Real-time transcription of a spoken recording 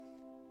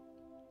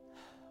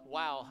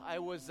Wow, I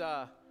was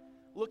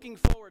looking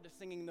forward to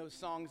singing those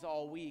songs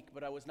all week,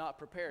 but I was not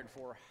prepared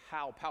for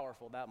how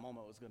powerful that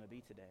moment was going to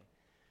be today.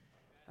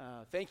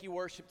 Thank you,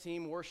 worship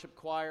team, worship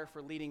choir,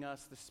 for leading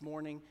us this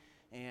morning,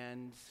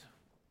 and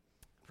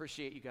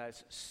appreciate you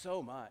guys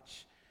so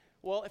much.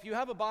 Well, if you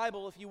have a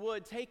Bible, if you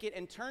would, take it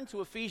and turn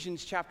to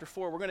Ephesians chapter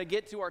 4. We're going to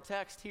get to our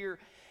text here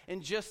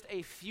in just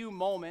a few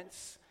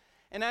moments.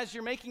 And as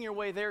you're making your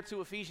way there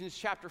to Ephesians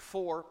chapter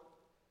 4,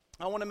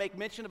 I want to make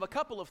mention of a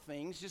couple of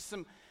things, just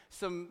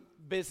some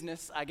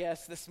business, I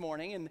guess, this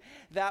morning. And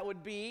that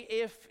would be,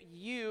 if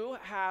you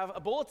have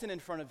a bulletin in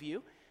front of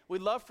you,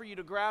 we'd love for you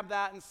to grab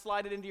that and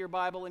slide it into your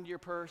Bible, into your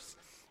purse,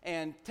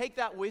 and take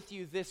that with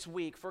you this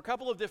week for a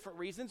couple of different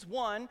reasons.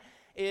 One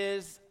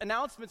is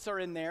announcements are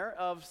in there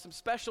of some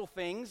special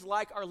things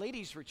like our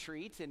ladies'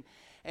 retreat.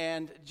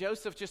 And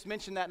Joseph just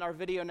mentioned that in our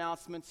video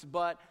announcements,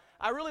 but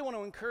I really want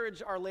to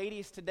encourage our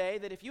ladies today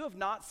that if you have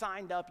not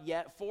signed up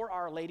yet for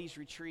our ladies'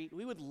 retreat,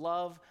 we would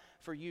love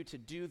for you to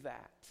do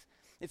that.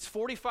 It's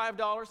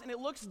 $45, and it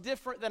looks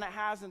different than it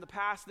has in the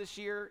past this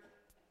year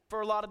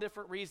for a lot of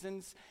different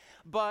reasons.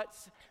 But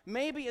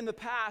maybe in the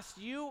past,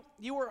 you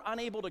were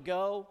unable to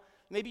go.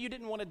 Maybe you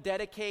didn't want to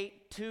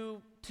dedicate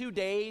two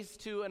days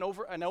to an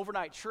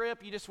overnight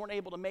trip. You just weren't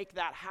able to make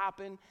that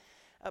happen.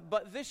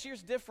 But this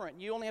year's different.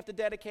 You only have to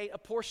dedicate a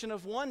portion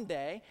of one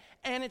day,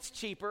 and it's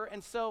cheaper.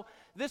 And so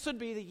this would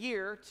be the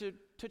year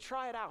to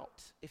try it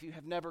out if you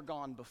have never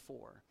gone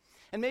before.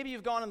 And maybe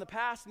you've gone in the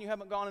past and you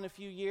haven't gone in a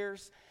few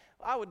years.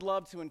 I would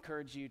love to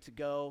encourage you to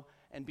go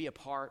and be a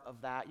part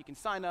of that. You can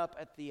sign up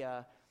at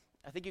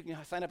I think you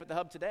can sign up at the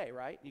Hub today,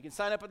 right? You can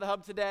sign up at the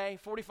Hub today,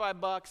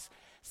 $45.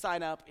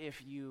 Sign up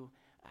if you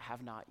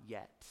have not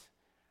yet.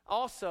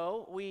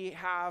 Also, we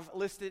have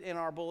listed in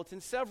our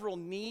bulletin several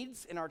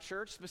needs in our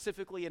church,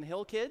 specifically in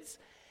Hill Kids,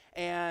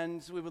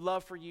 and we would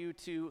love for you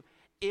to,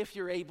 if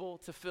you're able,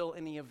 to fill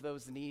any of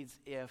those needs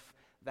if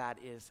that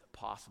is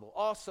possible.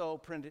 Also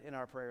printed in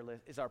our prayer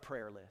list is our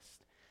prayer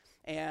list,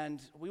 and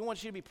we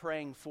want you to be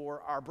praying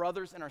for our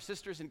brothers and our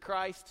sisters in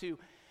Christ who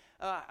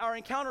are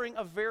encountering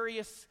a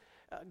various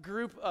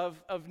group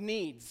of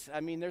needs. I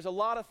mean, there's a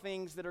lot of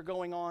things that are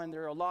going on.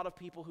 There are a lot of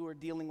people who are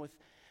dealing with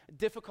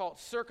difficult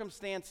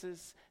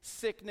circumstances,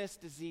 sickness,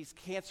 disease,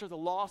 cancer, the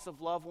loss of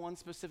loved ones,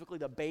 specifically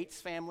the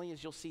Bates family,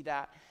 as you'll see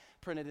that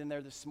printed in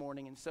there this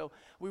morning. And so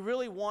we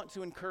really want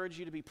to encourage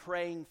you to be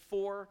praying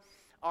for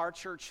our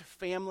church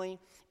family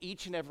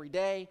each and every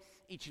day,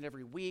 each and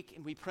every week,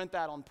 and we print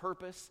that on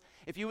purpose.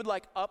 If you would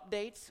like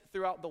updates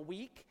throughout the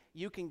week,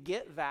 you can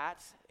get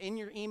that in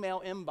your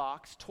email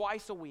inbox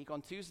twice a week,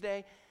 on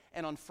Tuesday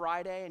and on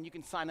Friday, and you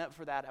can sign up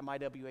for that at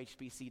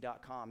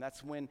mywhbc.com.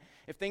 That's when,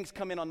 if things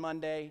come in on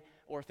Monday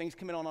or things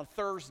come in on a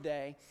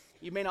Thursday,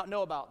 you may not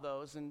know about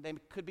those, and they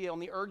could be on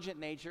the urgent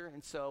nature,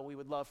 and so we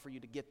would love for you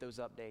to get those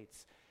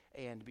updates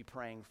and be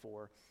praying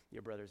for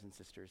your brothers and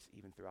sisters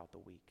even throughout the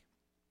week.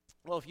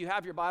 Well, if you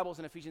have your Bibles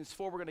in Ephesians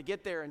 4, we're going to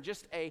get there in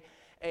just a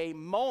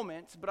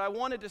moment, but I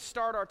wanted to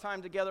start our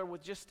time together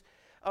with just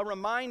a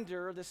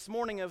reminder this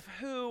morning of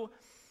who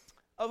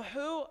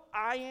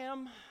I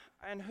am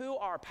and who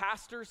our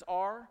pastors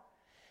are.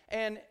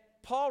 And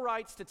Paul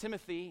writes to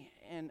Timothy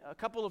in a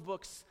couple of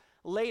books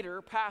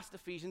later, past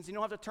Ephesians. You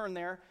don't have to turn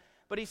there,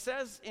 but he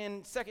says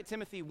in 2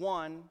 Timothy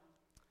 1,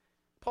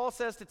 Paul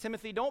says to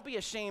Timothy, "Don't be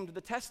ashamed of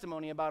the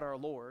testimony about our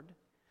Lord,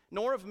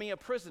 nor of me a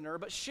prisoner,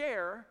 but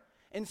share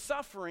in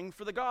suffering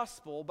for the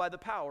gospel by the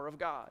power of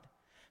God,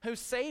 who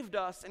saved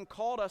us and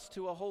called us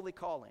to a holy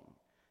calling,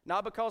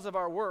 not because of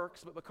our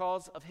works, but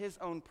because of his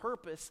own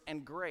purpose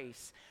and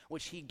grace,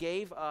 which he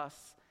gave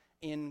us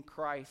in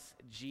Christ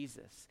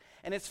Jesus.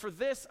 And it's for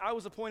this I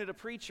was appointed a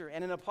preacher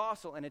and an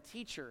apostle and a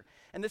teacher,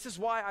 and this is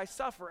why I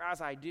suffer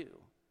as I do.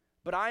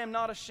 But I am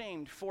not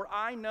ashamed, for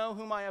I know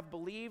whom I have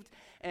believed,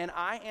 and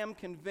I am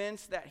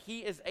convinced that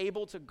he is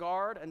able to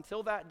guard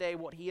until that day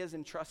what he has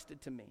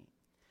entrusted to me."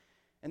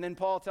 And then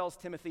Paul tells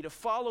Timothy to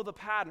follow the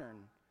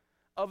pattern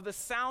of the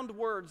sound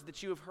words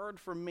that you have heard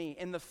from me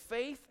in the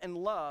faith and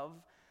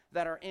love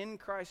that are in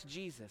Christ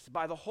Jesus.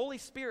 By the Holy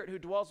Spirit who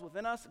dwells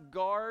within us,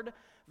 guard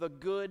the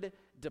good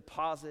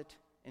deposit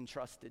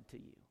entrusted to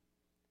you.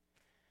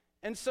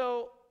 And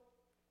so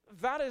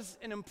that is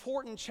an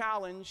important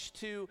challenge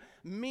to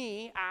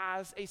me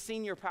as a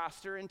senior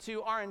pastor and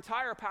to our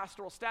entire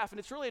pastoral staff. And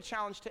it's really a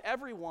challenge to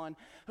everyone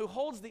who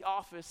holds the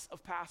office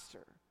of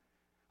pastor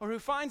or who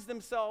finds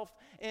themselves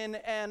in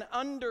an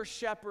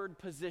under-shepherd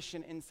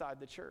position inside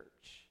the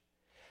church.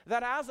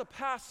 That as a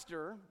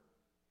pastor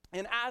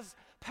and as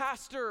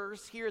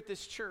pastors here at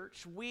this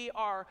church, we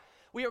are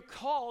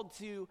called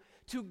to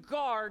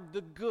guard the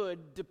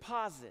good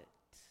deposit.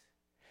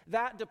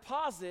 That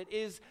deposit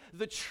is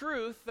the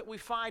truth that we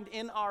find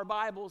in our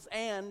Bibles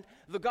and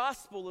the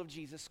gospel of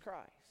Jesus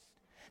Christ.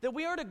 That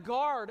we are to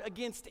guard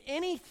against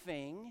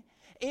anything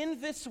in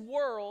this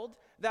world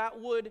that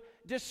would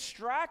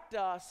distract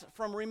us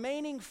from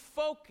remaining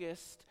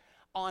focused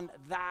on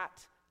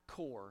that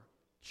core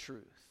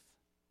truth.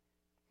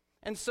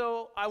 And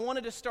so I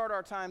wanted to start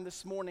our time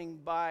this morning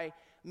by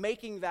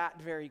making that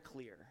very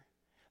clear.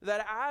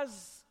 That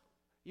as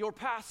your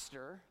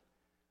pastor,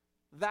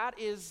 that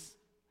is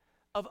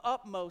of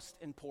utmost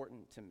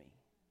importance to me.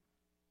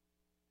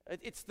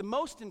 It's the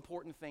most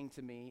important thing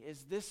to me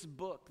is this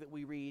book that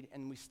we read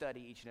and we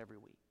study each and every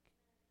week.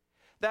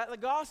 That the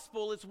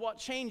gospel is what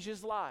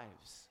changes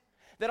lives.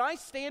 That I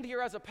stand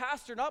here as a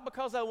pastor not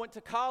because I went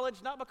to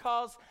college, not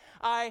because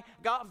I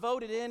got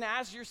voted in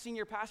as your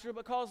senior pastor,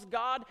 but because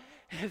God,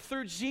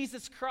 through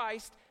Jesus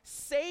Christ,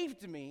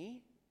 saved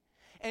me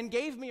and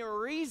gave me a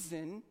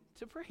reason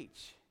to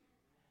preach.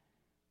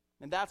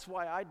 And that's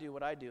why I do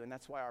what I do, and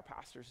that's why our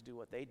pastors do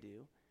what they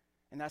do,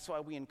 and that's why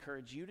we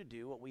encourage you to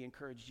do what we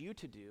encourage you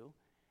to do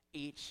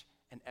each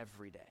and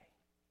every day.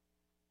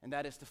 And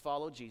that is to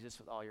follow Jesus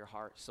with all your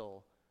heart,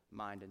 soul,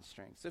 mind, and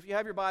strength. So if you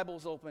have your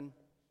Bibles open,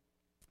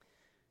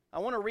 I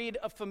want to read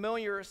a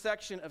familiar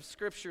section of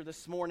Scripture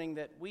this morning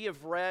that we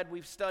have read,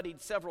 we've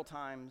studied several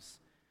times,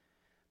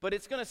 but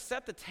it's going to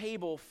set the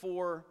table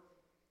for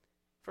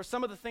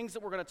some of the things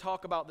that we're going to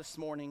talk about this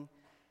morning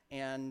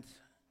and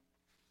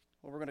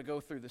what we're going to go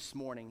through this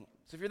morning.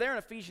 So if you're there in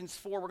Ephesians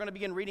 4, we're going to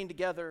begin reading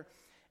together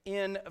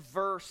in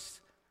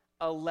verse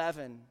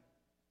 11.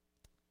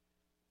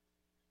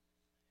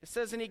 It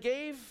says, "And he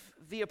gave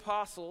the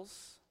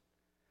apostles,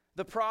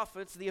 the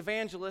prophets, the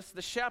evangelists,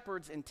 the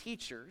shepherds, and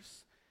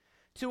teachers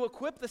to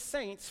equip the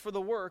saints for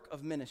the work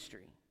of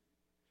ministry,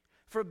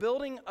 for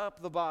building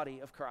up the body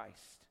of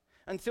Christ,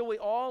 until we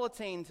all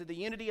attain to the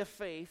unity of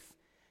faith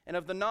and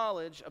of the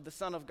knowledge of the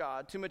Son of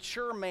God, to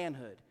mature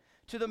manhood,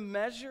 to the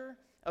measure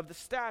of the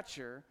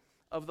stature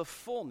of the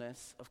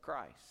fullness of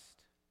Christ,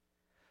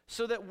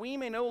 so that we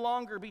may no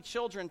longer be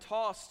children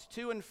tossed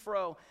to and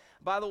fro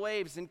by the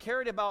waves and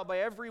carried about by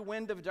every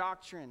wind of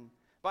doctrine,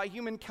 by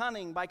human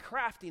cunning, by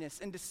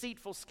craftiness and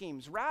deceitful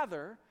schemes.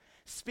 Rather,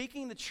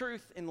 speaking the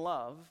truth in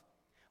love,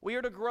 we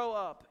are to grow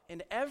up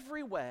in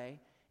every way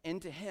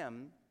into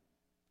him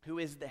who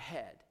is the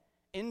head,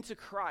 into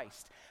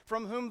Christ,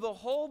 from whom the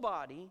whole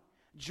body,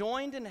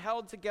 joined and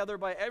held together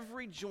by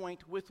every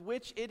joint with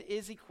which it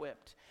is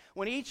equipped,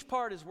 when each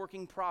part is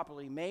working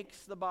properly,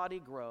 makes the body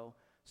grow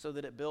so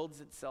that it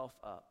builds itself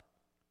up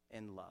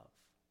in love."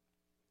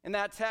 In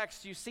that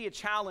text, you see a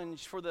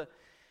challenge for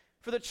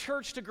the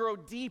church to grow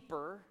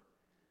deeper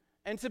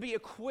and to be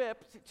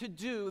equipped to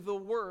do the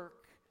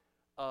work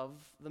of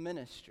the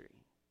ministry.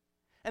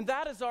 And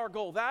that is our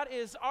goal. That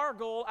is our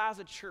goal as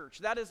a church.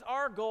 That is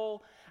our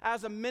goal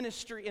as a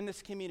ministry in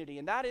this community.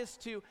 And that is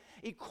to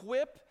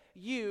equip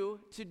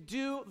you to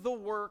do the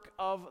work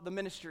of the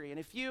ministry. And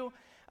if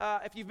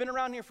you've been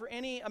around here for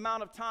any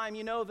amount of time,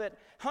 you know that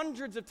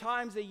hundreds of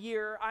times a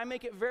year, I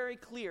make it very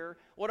clear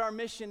what our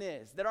mission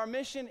is. That our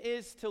mission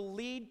is to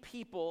lead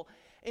people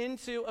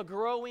into a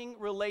growing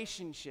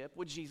relationship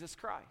with Jesus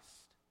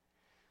Christ.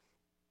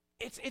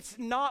 It's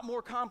not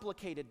more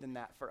complicated than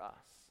that for us.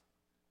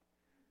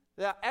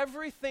 That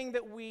everything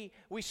that we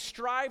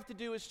strive to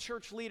do as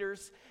church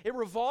leaders, it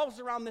revolves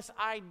around this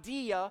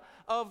idea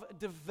of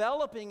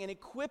developing and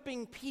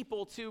equipping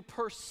people to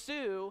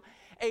pursue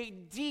a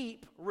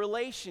deep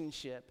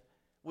relationship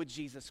with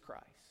Jesus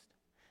Christ.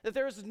 That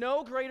there is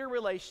no greater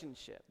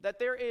relationship, that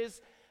there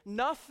is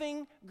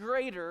nothing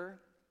greater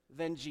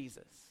than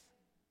Jesus.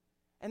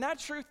 And that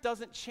truth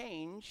doesn't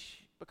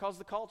change because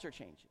the culture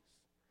changes.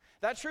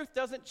 That truth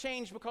doesn't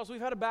change because we've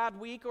had a bad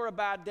week or a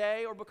bad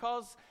day or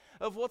because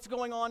of what's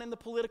going on in the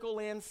political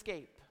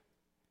landscape.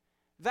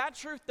 That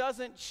truth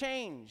doesn't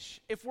change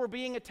if we're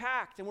being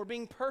attacked and we're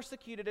being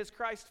persecuted as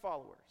Christ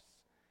followers.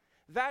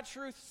 That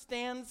truth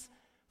stands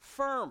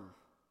firm.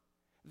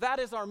 That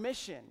is our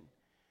mission.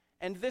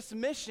 And this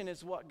mission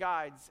is what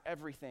guides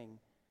everything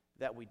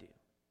that we do.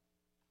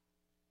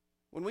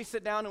 When we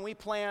sit down and we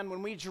plan,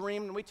 when we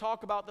dream, when we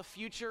talk about the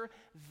future,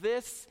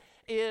 this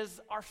is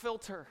our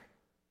filter.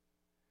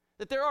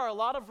 That there are a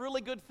lot of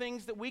really good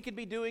things that we could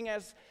be doing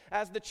as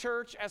the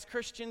church, as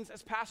Christians,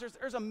 as pastors.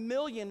 There's a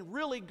million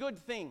really good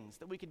things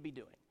that we could be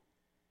doing.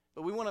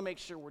 But we want to make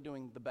sure we're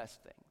doing the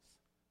best things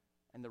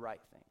and the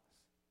right things.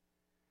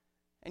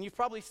 And you've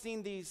probably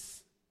seen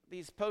these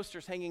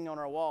posters hanging on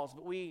our walls,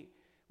 but we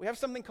have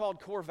something called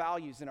core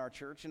values in our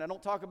church, and I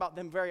don't talk about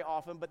them very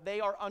often, but they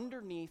are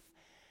underneath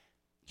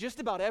just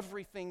about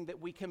everything that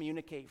we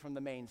communicate from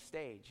the main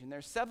stage. And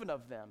there's 7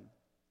 of them.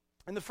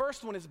 And the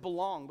first one is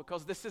belong,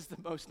 because this is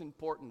the most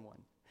important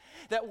one.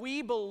 That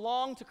we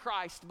belong to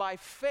Christ by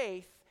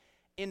faith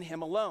in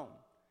him alone.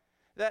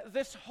 That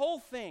this whole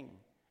thing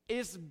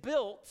is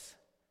built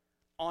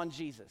on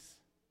Jesus.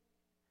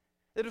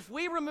 That if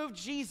we remove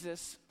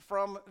Jesus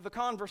from the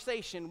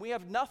conversation, we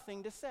have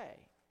nothing to say.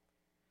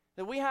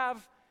 That we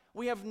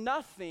have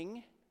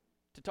nothing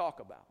to talk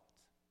about.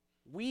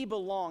 We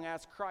belong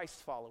as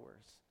Christ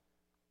followers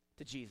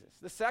to Jesus.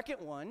 The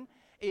second one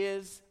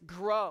is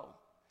grow.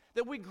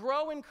 That we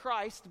grow in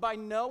Christ by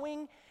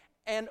knowing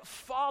and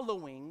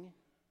following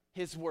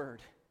his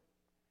word.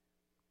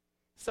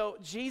 So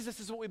Jesus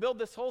is what we build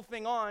this whole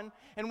thing on,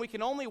 and we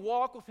can only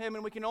walk with him,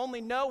 and we can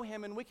only know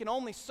him, and we can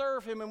only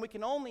serve him, and we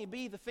can only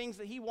be the things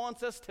that he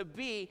wants us to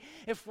be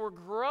if we're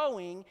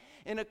growing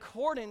in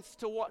accordance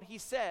to what he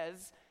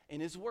says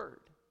in his word.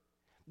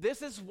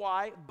 This is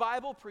why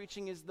Bible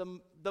preaching is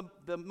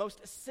the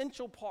most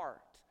essential part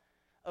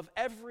of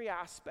every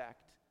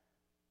aspect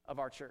of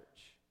our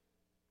church.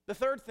 The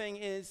third thing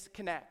is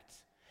connect.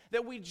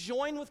 That we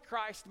join with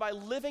Christ by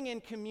living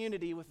in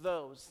community with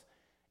those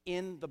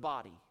in the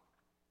body.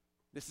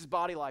 This is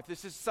body life.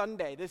 This is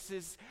Sunday. This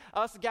is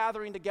us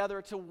gathering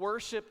together to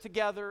worship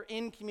together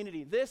in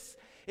community. This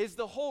is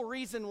the whole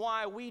reason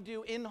why we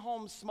do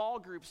in-home small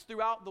groups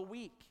throughout the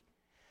week.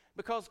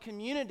 Because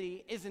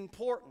community is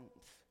important.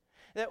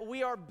 That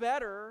we are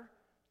better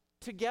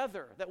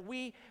together. That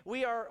we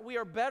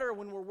are better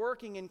when we're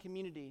working in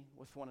community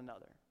with one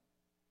another.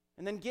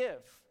 And then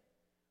give.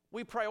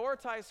 We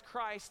prioritize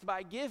Christ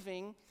by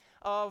giving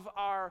of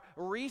our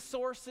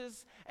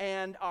resources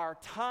and our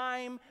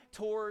time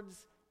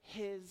towards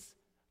His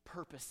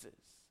purposes.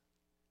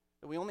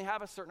 That we only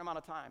have a certain amount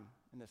of time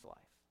in this life.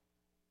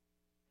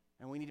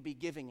 And we need to be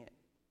giving it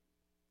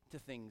to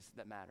things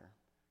that matter.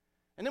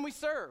 And then we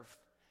serve.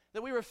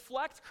 That we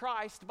reflect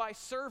Christ by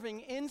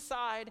serving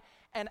inside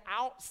and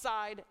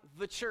outside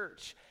the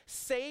church.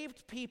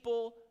 Saved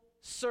people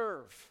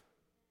serve.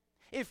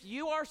 If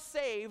you are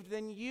saved,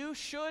 then you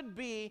should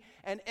be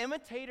an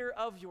imitator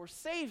of your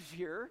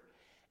Savior,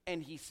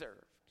 and He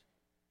served.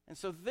 And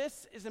so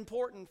this is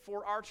important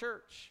for our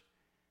church,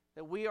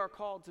 that we are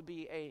called to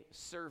be a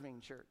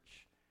serving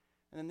church.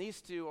 And then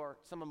these two are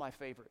some of my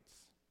favorites.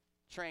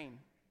 Train.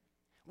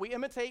 We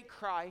imitate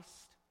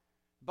Christ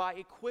by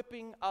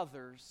equipping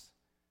others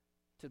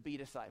to be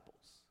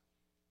disciples.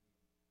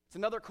 It's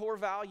another core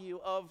value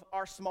of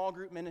our small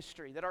group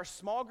ministry, that our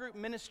small group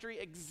ministry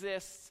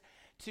exists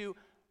to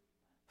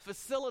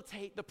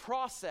facilitate the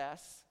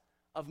process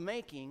of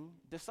making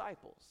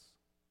disciples.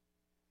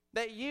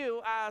 That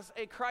you, as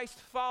a Christ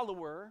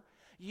follower,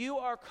 you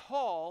are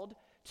called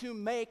to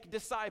make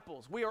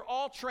disciples. We are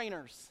all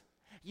trainers.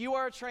 You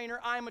are a trainer,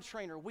 I'm a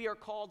trainer. We are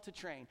called to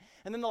train.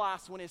 And then the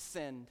last one is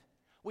send.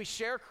 We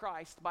share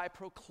Christ by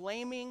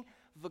proclaiming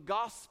the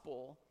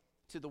gospel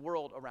to the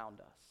world around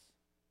us.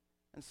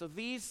 And so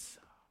these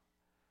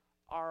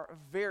are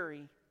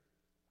very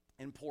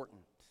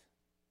important.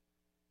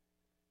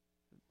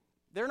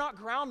 They're not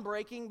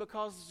groundbreaking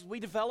because we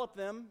develop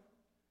them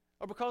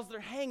or because they're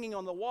hanging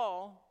on the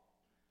wall,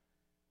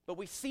 but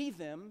we see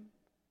them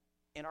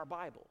in our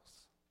Bibles.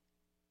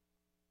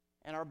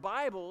 And our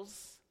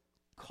Bibles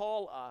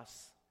call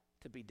us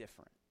to be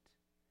different.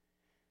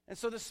 And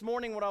so this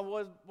morning what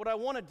I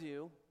want to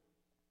do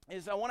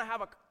is I want to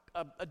have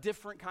a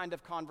different kind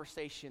of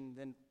conversation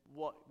than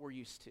what we're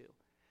used to.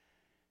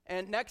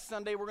 And next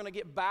Sunday, we're going to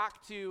get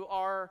back to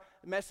our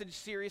message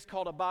series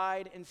called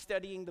Abide and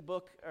studying the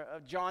book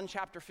of John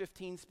chapter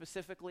 15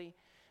 specifically.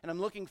 And I'm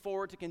looking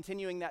forward to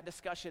continuing that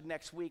discussion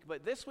next week.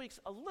 But this week's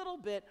a little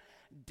bit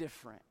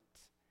different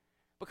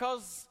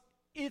because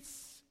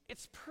it's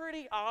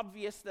pretty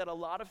obvious that a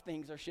lot of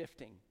things are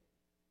shifting.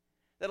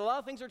 That a lot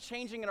of things are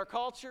changing in our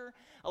culture.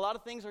 A lot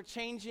of things are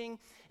changing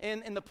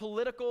in the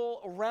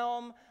political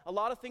realm. A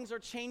lot of things are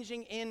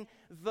changing in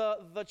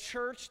the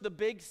church, the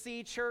big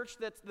C church,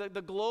 that's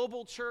the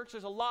global church.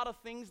 There's a lot of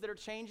things that are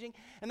changing.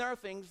 And there are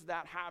things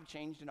that have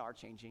changed and are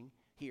changing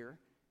here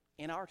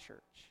in our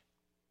church.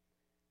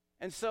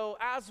 And so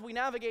as we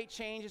navigate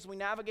change, as we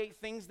navigate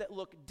things that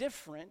look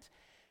different,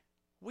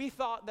 we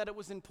thought that it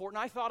was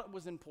important. I thought it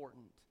was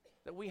important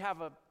that we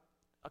have a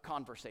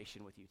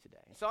conversation with you today.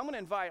 So I'm going to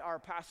invite our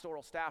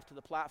pastoral staff to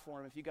the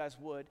platform, if you guys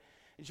would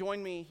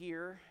join me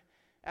here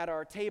at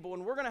our table,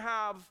 and we're going to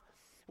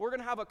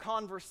have a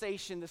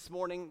conversation this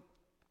morning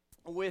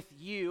with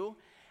you,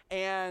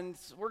 and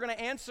we're going to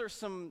answer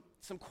some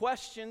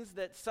questions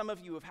that some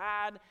of you have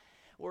had.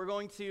 We're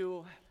going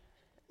to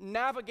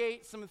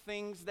navigate some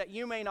things that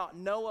you may not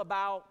know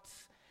about,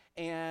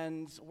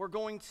 and we're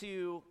going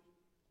to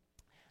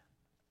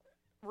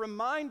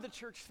remind the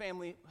church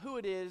family who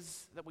it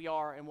is that we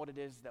are and what it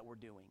is that we're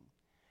doing.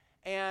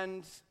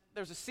 And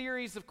there's a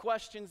series of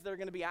questions that are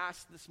going to be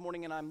asked this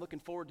morning, and I'm looking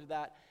forward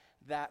to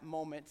that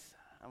moment.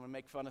 I'm going to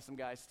make fun of some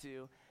guys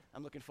too.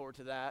 I'm looking forward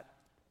to that.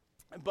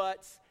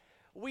 But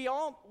we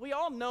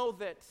all know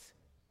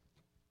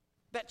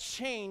that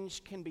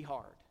change can be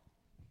hard.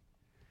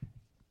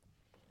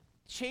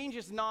 Change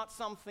is not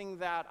something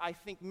that I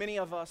think many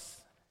of us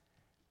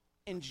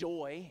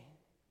enjoy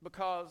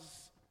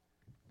because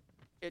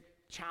it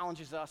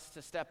challenges us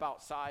to step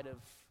outside of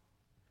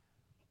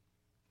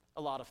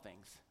a lot of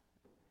things.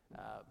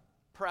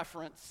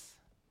 Preference,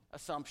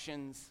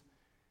 assumptions.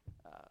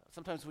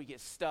 Sometimes we get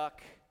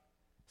stuck.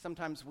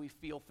 Sometimes we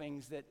feel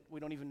things that we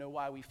don't even know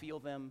why we feel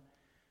them.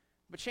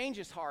 But change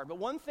is hard. But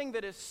one thing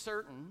that is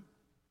certain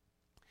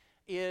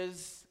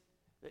is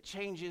that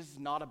change is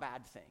not a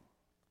bad thing.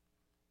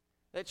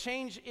 That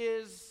change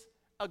is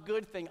a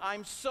good thing.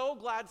 I'm so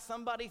glad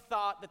somebody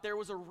thought that there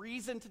was a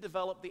reason to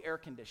develop the air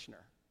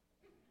conditioner.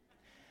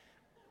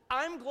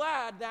 I'm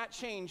glad that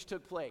change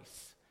took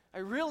place. I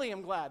really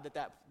am glad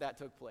that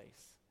took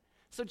place.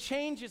 So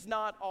change is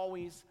not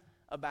always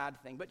a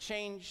bad thing, but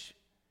change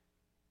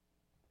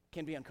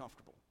can be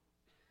uncomfortable.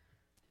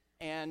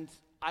 And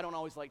I don't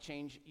always like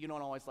change. You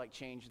don't always like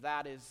change.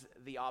 That is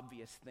the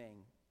obvious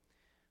thing.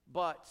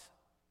 But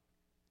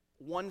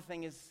one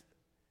thing is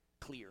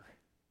clear.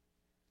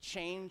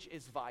 Change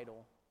is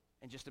vital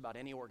in just about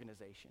any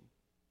organization.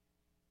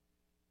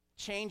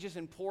 Change is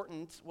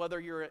important whether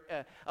you're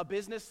a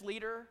business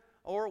leader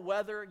or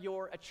whether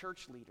you're a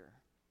church leader.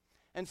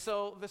 And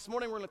so this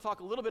morning we're going to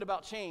talk a little bit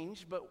about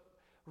change, but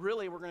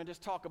really we're going to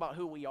just talk about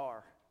who we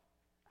are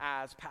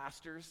as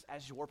pastors,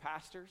 as your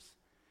pastors,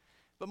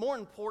 but more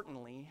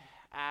importantly,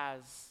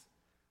 as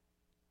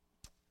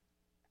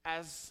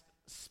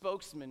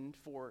spokesmen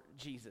for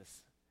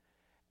Jesus.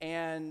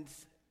 And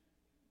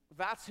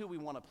that's who we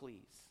want to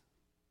please.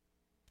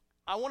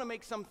 I want to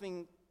make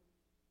something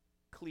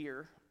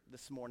clear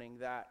this morning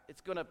that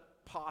it's going to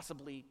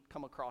possibly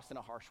come across in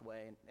a harsh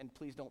way, and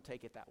please don't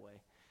take it that way.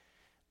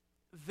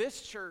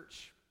 This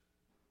church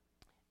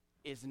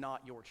is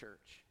not your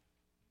church.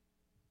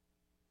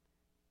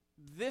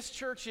 This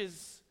church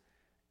is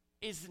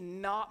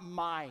not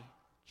my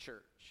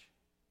church.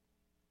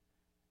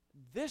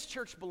 This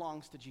church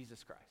belongs to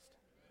Jesus Christ.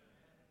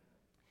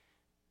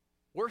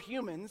 We're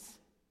humans,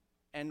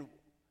 and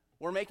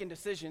we're making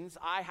decisions.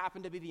 I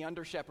happen to be the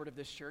under-shepherd of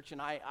this church,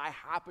 and I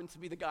happen to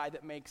be the guy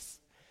that makes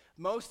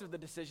most of the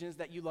decisions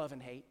that you love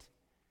and hate.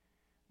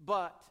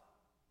 But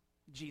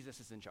Jesus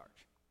is in charge.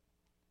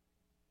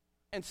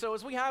 And so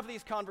as we have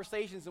these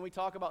conversations and we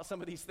talk about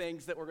some of these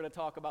things that we're going to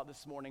talk about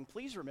this morning,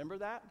 please remember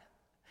that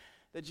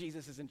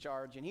Jesus is in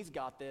charge, and he's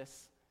got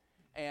this,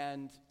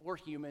 and we're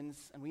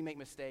humans, and we make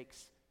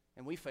mistakes,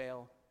 and we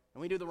fail,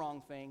 and we do the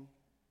wrong thing,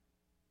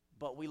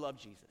 but we love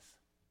Jesus.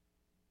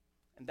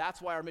 And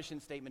that's why our mission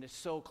statement is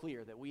so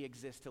clear, that we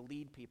exist to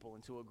lead people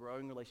into a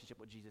growing relationship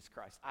with Jesus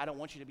Christ. I don't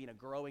want you to be in a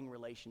growing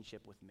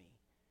relationship with me,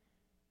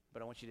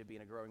 but I want you to be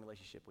in a growing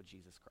relationship with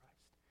Jesus Christ.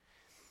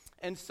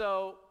 And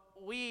so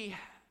we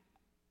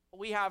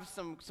have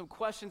some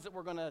questions that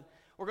we're gonna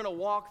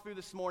walk through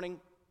this morning,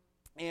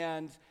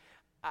 and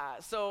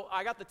so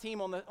I got the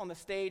team on the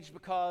stage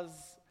because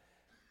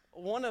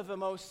one of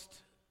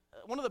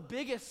the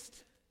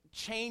biggest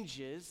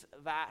changes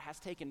that has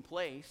taken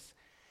place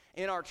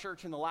in our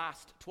church in the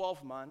last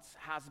 12 months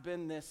has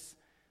been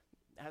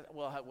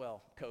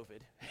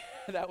COVID.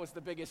 That was the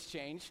biggest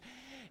change.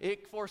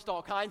 It forced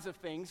all kinds of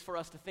things for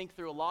us to think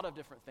through a lot of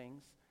different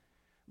things.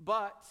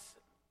 But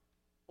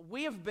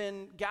we have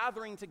been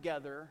gathering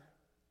together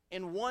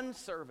in one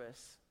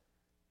service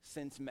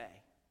since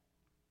May.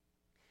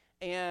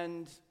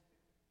 And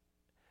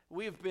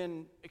we've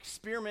been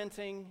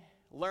experimenting,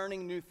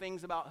 learning new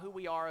things about who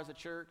we are as a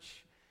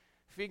church,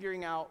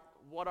 figuring out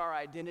what our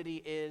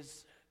identity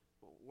is,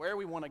 where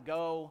we want to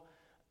go,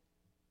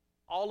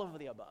 all of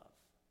the above.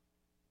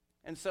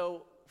 And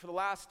so for the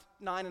last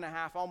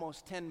 9.5,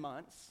 almost 10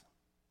 months,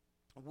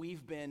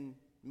 we've been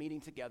meeting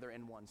together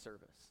in one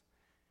service.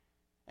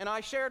 And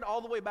I shared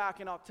all the way back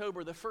in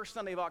October, the first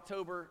Sunday of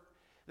October,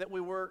 that we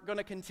were going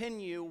to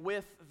continue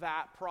with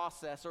that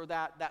process, or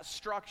that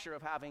structure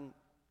of having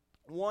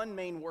one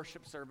main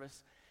worship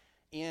service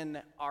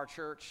in our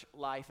church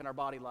life, in our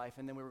body life,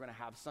 and then we were going to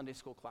have Sunday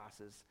school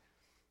classes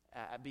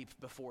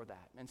before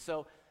that. And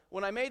so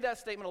when I made that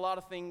statement, a lot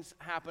of things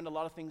happened, a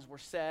lot of things were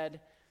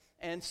said,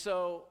 and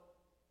so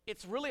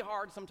it's really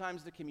hard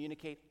sometimes to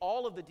communicate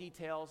all of the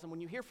details, and when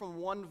you hear from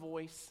one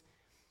voice,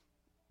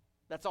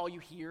 that's all you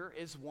hear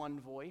is one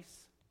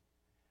voice.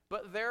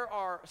 But there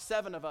are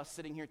 7 of us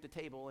sitting here at the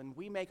table, and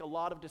we make a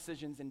lot of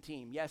decisions in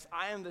team. Yes,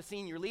 I am the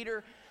senior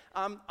leader.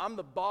 I'm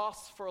the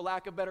boss, for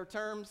lack of better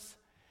terms.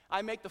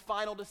 I make the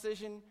final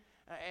decision,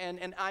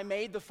 and I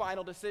made the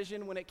final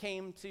decision when it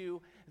came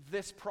to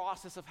this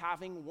process of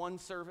having one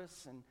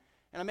service. And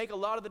I make a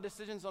lot of the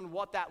decisions on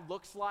what that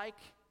looks like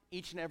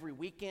each and every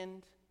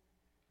weekend.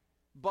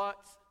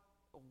 But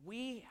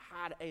we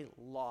had a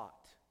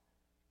lot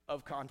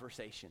of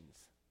conversations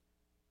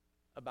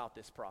about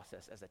this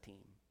process as a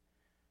team.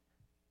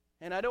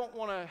 And I don't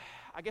want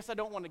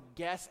to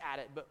guess at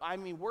it, but I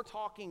mean, we're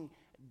talking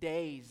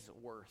days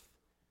worth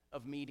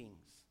of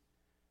meetings.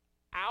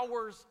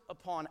 Hours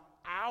upon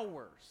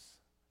hours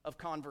of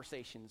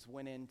conversations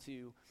went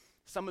into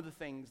some of the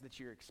things that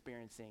you're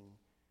experiencing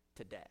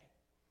today.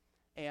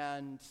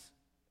 And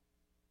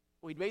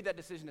we made that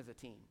decision as a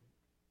team.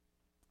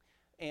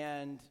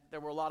 And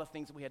there were a lot of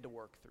things that we had to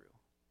work through.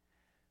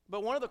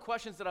 But one of the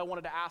questions that I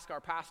wanted to ask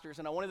our pastors,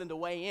 and I wanted them to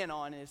weigh in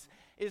on, is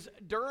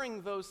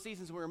during those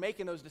seasons when we were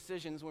making those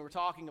decisions, when we were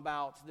talking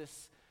about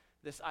this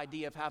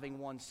idea of having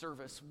one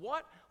service,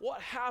 what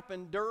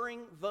happened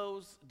during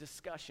those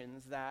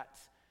discussions that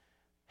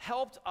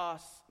helped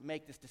us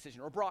make this decision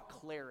or brought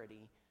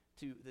clarity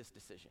to this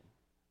decision?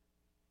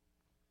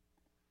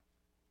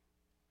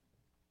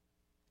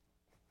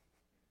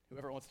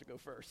 Whoever wants to go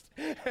first.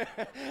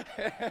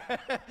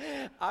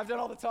 I've done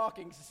all the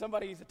talking, so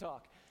somebody needs to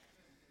talk.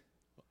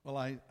 Well,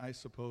 I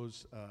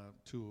suppose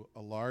to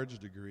a large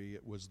degree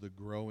it was the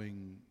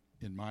growing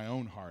in my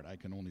own heart. I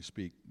can only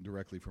speak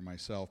directly for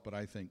myself, but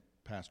I think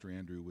Pastor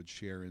Andrew would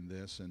share in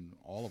this, and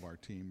all of our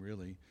team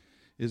really,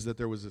 is that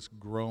there was this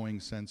growing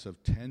sense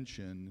of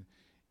tension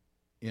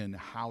in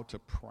how to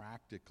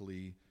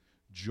practically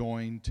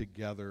join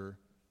together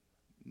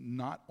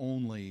not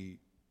only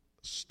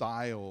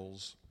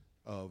styles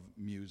of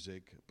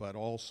music, but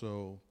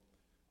also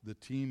the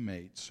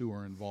teammates who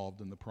are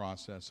involved in the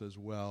process as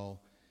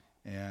well.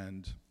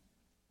 And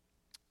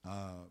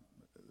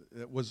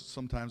it was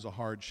sometimes a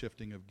hard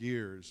shifting of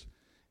gears.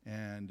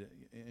 And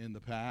in the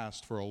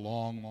past, for a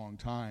long, long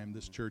time,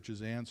 this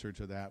church's answer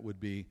to that would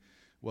be,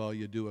 well,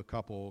 you do a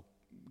couple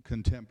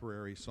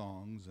contemporary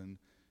songs, and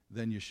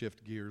then you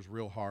shift gears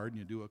real hard, and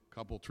you do a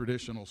couple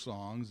traditional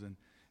songs,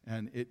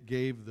 and it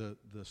gave the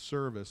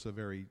service a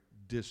very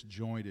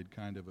disjointed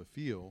kind of a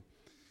feel.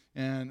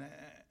 And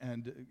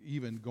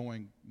even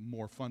going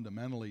more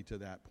fundamentally to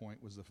that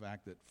point was the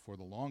fact that for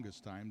the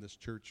longest time, this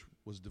church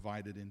was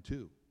divided in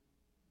two.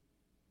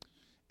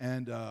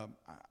 And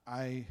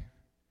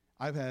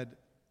I've had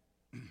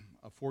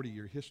a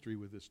 40-year history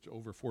with this,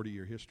 over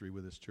 40-year history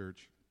with this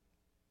church,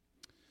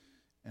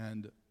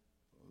 and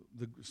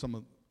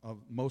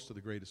most of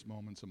the greatest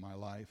moments of my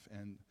life,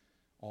 and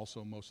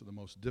also most of the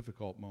most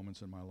difficult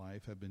moments in my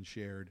life, have been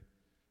shared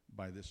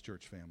by this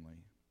church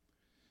family.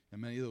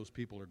 And many of those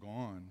people are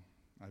gone.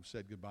 I've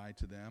said goodbye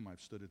to them.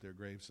 I've stood at their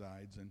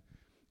gravesides,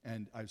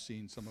 and I've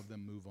seen some of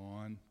them move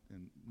on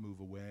and move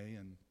away,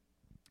 and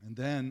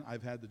then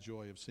I've had the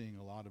joy of seeing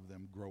a lot of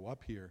them grow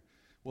up here.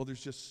 Well,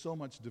 there's just so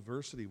much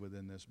diversity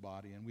within this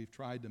body, and we've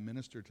tried to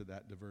minister to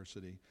that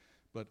diversity,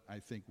 but I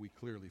think we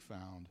clearly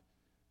found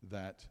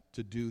that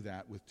to do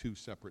that with two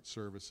separate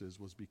services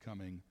was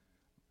becoming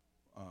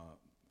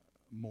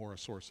more a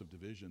source of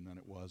division than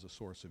it was a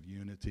source of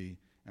unity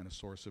and a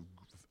source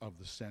of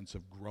the sense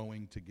of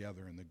growing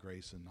together in the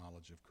grace and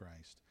knowledge of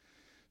Christ.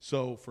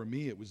 So for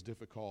me, it was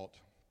difficult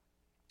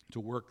to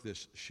work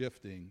this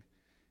shifting,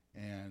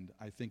 and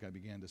I think I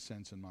began to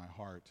sense in my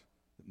heart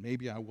that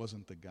maybe I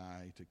wasn't the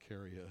guy to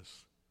carry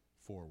us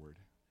forward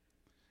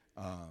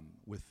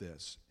with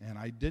this. And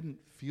I didn't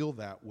feel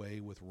that way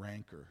with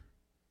rancor.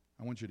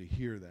 I want you to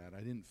hear that.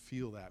 I didn't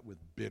feel that with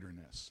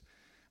bitterness.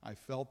 I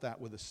felt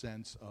that with a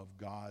sense of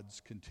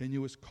God's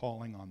continuous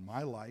calling on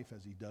my life,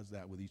 as he does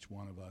that with each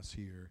one of us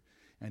here.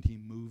 And he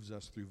moves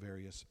us through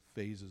various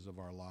phases of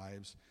our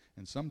lives.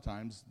 And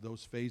sometimes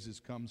those phases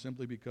come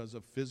simply because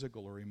of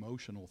physical or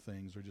emotional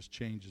things or just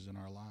changes in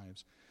our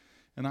lives.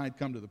 And I had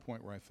come to the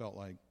point where I felt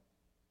like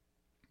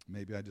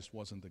maybe I just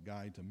wasn't the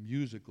guy to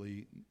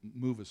musically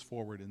move us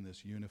forward in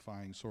this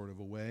unifying sort of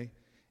a way.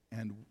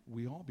 And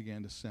we all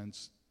began to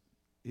sense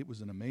it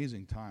was an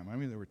amazing time. I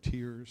mean, there were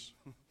tears.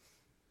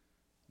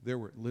 There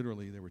were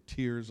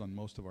tears on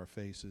most of our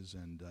faces,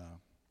 and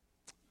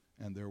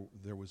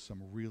there was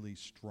some really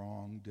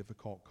strong,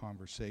 difficult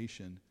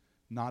conversation,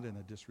 not in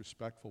a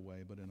disrespectful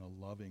way, but in a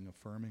loving,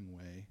 affirming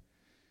way.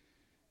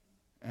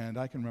 And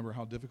I can remember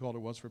how difficult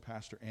it was for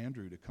Pastor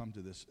Andrew to come to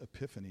this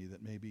epiphany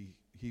that maybe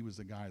he was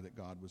the guy that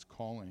God was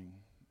calling.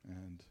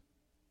 And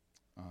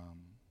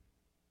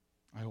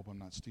I hope I'm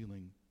not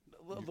stealing.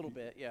 A little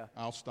bit, yeah.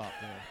 I'll stop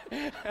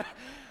there.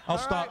 I'll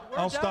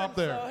stop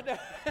there.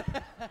 So,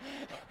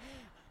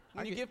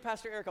 when you give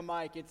Pastor Eric a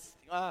mic, it's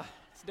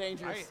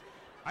dangerous.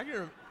 I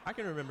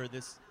can remember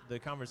the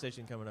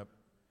conversation coming up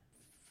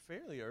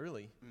fairly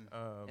early.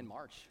 In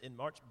March. In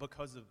March,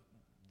 because of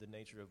the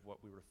nature of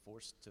what we were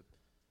forced to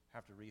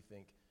have to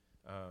rethink.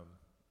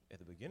 At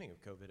the beginning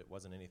of COVID, it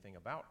wasn't anything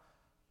about,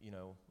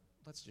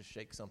 let's just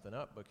shake something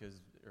up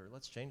or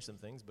let's change some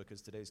things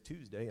because today's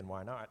Tuesday and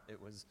why not?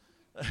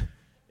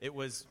 It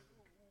was,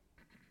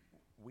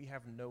 we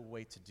have no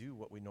way to do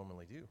what we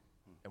normally do.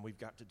 And we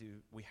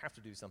have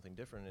to do something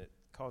different. And it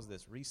caused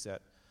this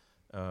reset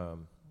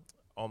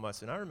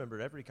almost. And I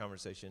remember every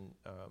conversation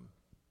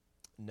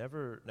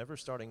never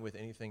starting with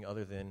anything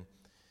other than,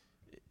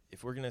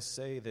 if we're going to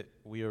say that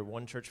we are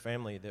one church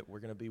family, that we're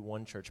going to be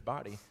one church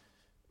body,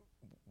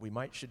 we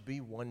should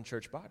be one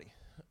church body.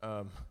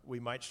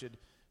 We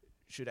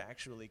should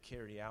actually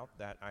carry out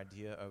that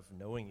idea of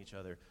knowing each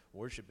other,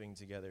 worshiping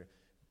together,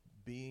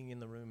 being in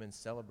the room and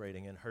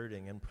celebrating and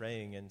hurting and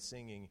praying and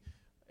singing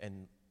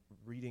and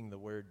reading the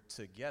word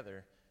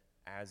together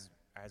as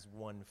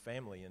one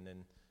family. And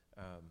then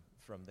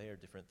from there,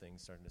 different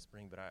things started to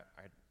spring. But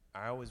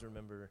I always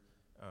remember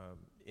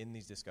in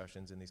these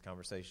discussions, in these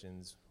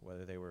conversations,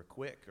 whether they were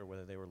quick or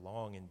whether they were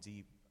long and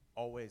deep,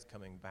 always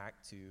coming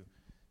back to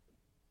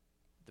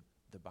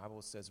the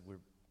Bible says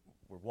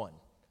we're one.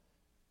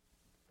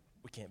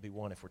 We can't be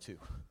one if we're two.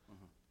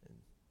 Mm-hmm. And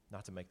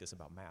not to make this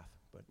about math,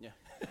 but yeah.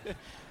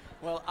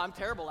 Well, I'm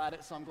terrible at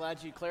it, so I'm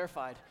glad you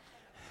clarified.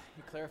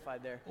 You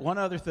clarified there. One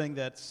other thing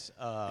that's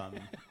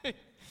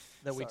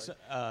that we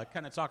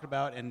kind of talked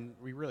about and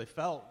we really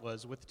felt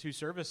was with the two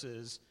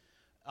services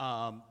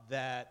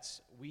that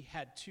we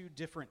had two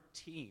different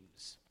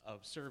teams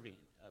of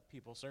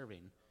people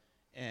serving,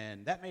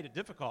 and that made it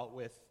difficult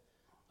with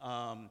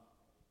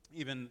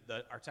even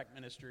our tech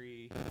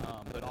ministry,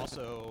 but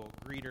also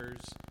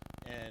greeters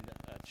and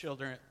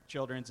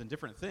children's and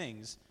different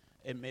things.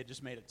 It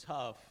just made it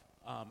tough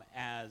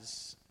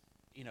as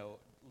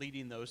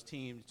leading those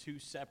teams, two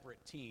separate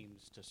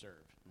teams to serve.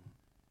 Mm-hmm.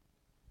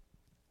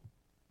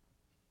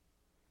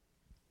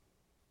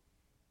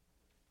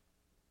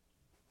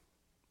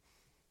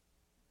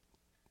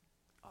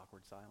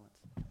 Awkward silence.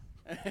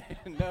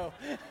 No,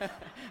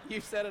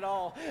 you said it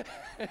all.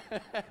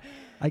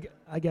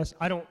 I guess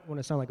I don't want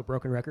to sound like a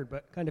broken record,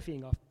 but kind of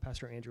feeding off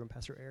Pastor Andrew and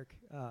Pastor Eric.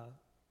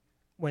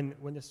 When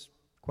this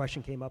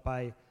question came up,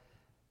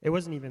 it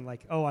wasn't even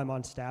like, oh, I'm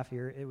on staff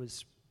here. It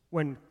was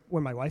when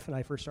my wife and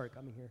I first started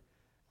coming here.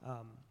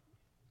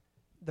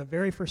 The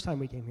very first time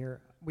we came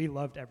here, we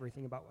loved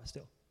everything about West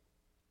Hill.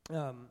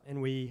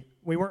 And we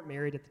weren't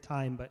married at the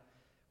time, but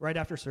right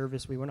after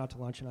service, we went out to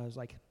lunch, and I was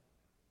like,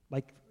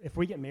 if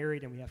we get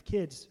married and we have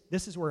kids,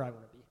 this is where I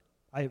want to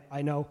be.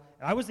 I know.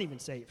 And I wasn't even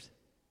saved.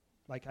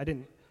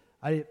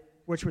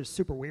 Which was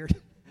super weird.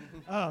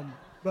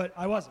 But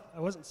I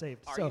wasn't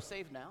saved. Are you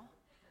saved now?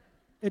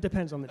 It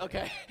depends on the day.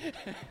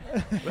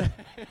 Okay.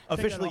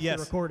 Officially, yes.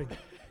 Recording.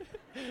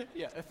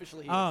 Yeah,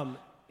 officially yes.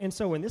 And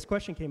so when this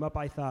question came up,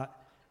 I thought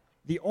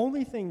the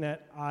only thing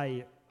that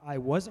I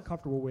wasn't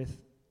comfortable with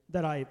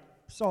that I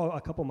saw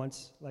a couple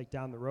months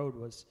down the road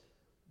was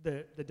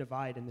the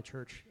divide in the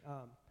church.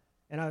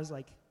 And I was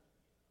like,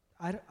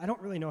 I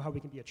don't really know how we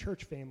can be a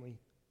church family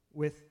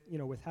with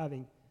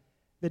having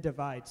the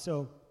divide.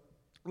 So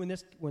when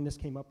this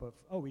came up of,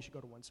 oh, we should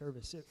go to one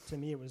service, to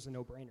me it was a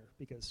no-brainer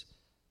because,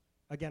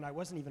 again, I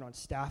wasn't even on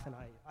staff, and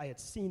I had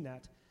seen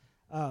that.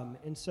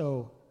 And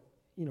so,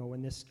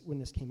 when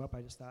this came up,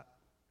 I just thought,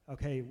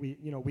 okay,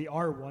 we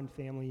are one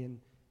family, and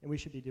we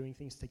should be doing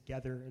things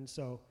together. And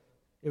so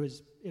it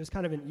was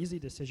kind of an easy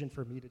decision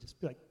for me to just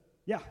be like,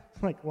 yeah,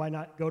 why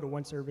not go to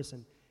one service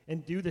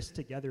and do this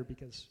together,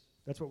 because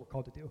that's what we're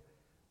called to do.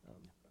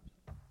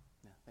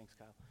 Yeah, thanks,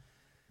 Kyle.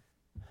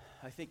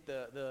 I think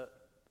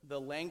the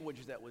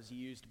language that was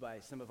used by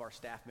some of our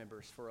staff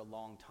members for a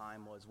long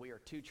time was, we are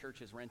two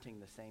churches renting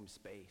the same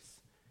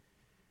space.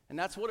 And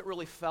that's what it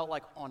really felt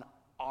like on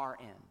our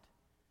end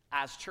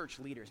as church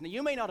leaders. Now,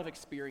 you may not have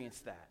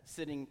experienced that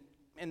sitting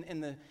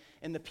in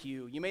the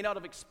pew. You may not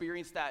have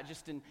experienced that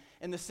just in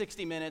the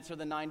 60 minutes or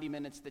the 90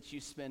 minutes that you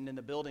spend in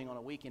the building on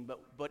a weekend,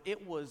 but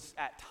it was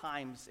at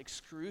times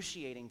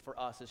excruciating for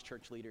us as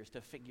church leaders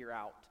to figure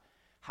out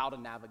how to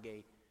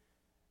navigate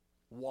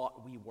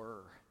what we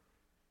were.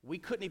 We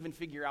couldn't even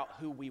figure out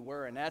who we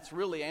were, and that's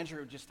really,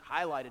 Andrew just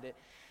highlighted it.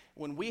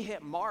 When we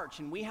hit March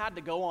and we had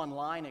to go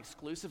online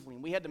exclusively,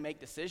 and we had to make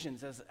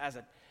decisions as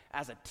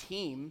a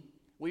team,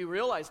 we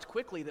realized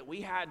quickly that we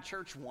had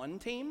Church 1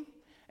 team,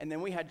 and then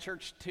we had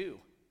Church 2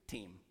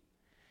 team.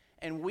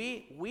 And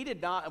we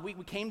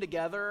came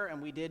together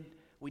and we did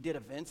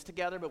events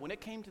together, but when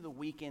it came to the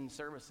weekend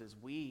services,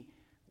 we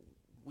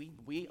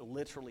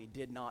literally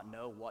did not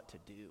know what to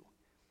do.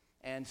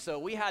 And so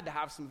we had to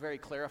have some very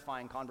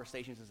clarifying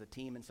conversations as a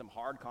team and some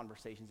hard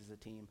conversations as a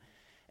team.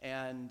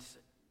 And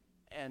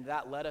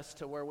that led us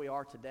to where we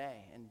are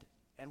today.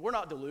 And we're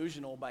not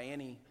delusional by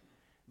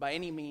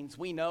any means.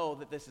 We know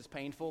that this is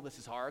painful, this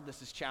is hard,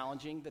 this is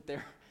challenging, that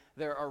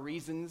there are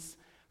reasons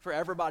for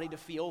everybody to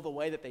feel the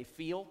way that they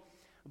feel.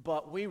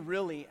 But we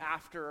really,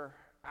 after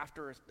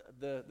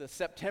the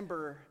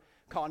September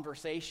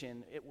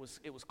conversation, it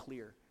was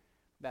clear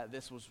that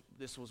this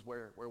was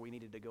where we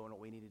needed to go and what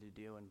we needed to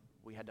do, and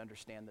we had to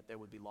understand that there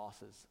would be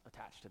losses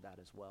attached to that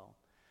as well.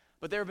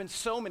 But there have been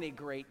so many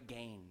great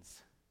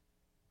gains.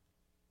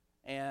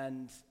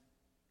 And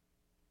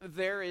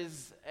there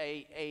is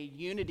a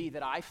unity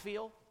that I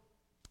feel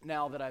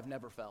now that I've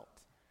never felt.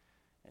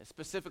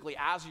 Specifically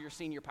as your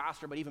senior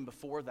pastor, but even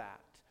before that.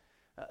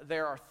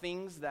 There are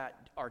things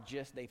that are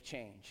just, they've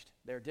changed.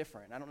 They're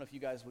different. I don't know if you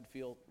guys would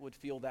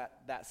feel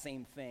that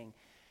same thing.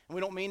 And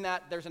we don't mean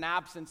that there's an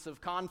absence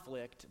of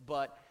conflict,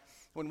 but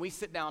when we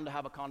sit down to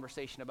have a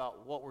conversation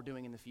about what we're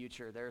doing in the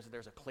future,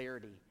 there's a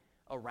clarity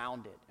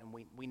around it. And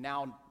we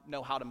now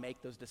know how to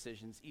make those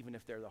decisions, even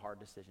if they're the hard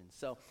decisions.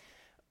 So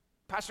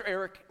Pastor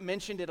Eric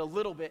mentioned it a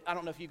little bit. I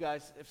don't know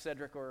if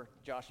Cedric or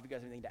Josh, if you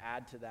guys have anything to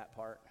add to that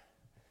part.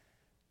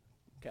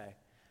 Okay.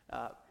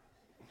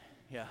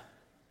 Yeah.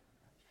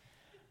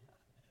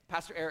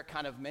 Pastor Eric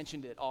kind of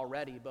mentioned it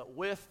already, but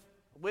with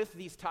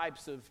these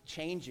types of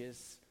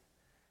changes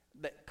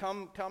that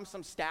come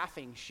some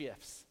staffing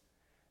shifts,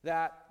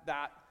 that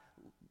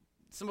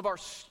some of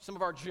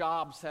our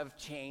jobs have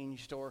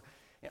changed, or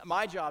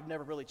my job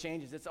never really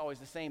changes. It's always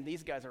the same.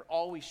 These guys are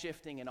always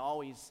shifting and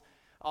always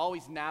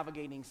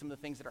navigating some of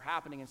the things that are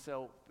happening. And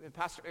so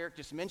Pastor Eric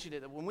just mentioned it,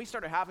 that when we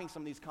started having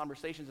some of these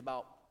conversations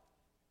about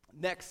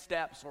next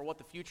steps or what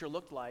the future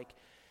looked like,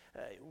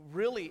 it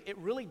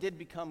really did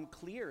become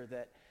clear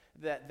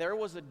that there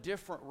was a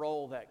different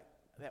role that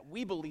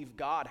we believe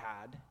God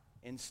had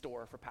in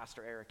store for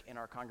Pastor Eric in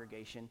our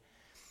congregation,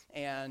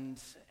 and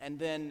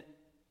then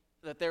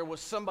that there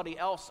was somebody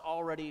else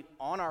already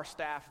on our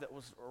staff that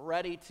was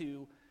ready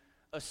to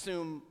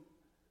assume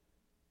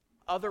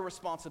other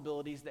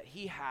responsibilities that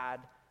he had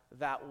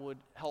that would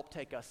help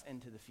take us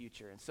into the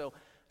future. And so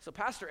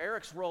Pastor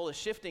Eric's role is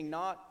shifting,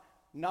 not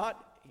in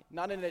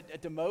a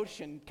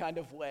demotion kind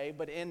of way,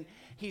 but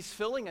he's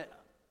filling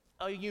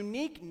a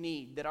unique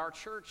need that our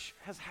church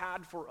has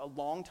had for a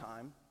long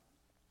time.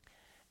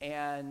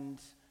 And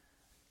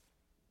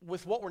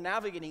with what we're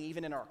navigating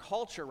even in our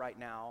culture right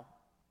now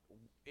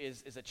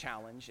is a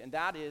challenge, and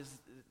that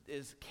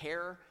is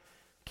care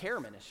care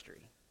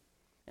ministry.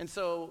 And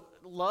so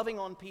loving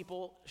on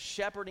people,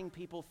 shepherding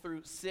people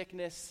through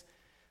sickness,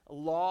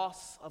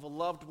 loss of a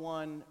loved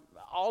one,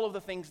 all of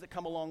the things that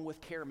come along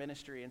with care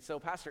ministry. And so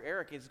Pastor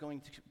Eric is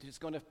going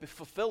to be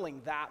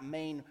fulfilling that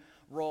main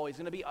role. He's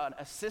going to be an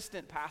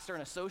assistant pastor,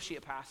 an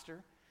associate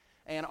pastor,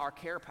 and our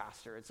care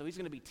pastor. And so he's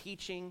going to be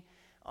teaching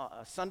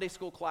a Sunday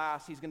school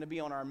class. He's going to be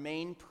on our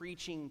main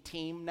preaching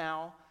team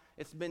now.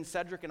 It's been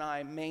Cedric and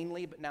I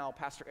mainly, but now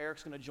Pastor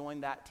Eric's going to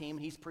join that team.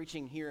 He's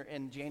preaching here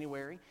in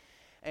January,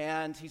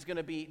 and he's going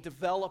to be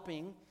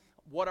developing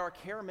what our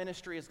care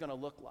ministry is going to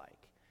look like.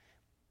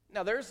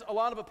 Now, there's a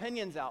lot of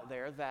opinions out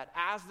there that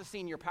as the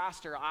senior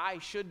pastor, I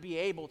should be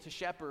able to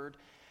shepherd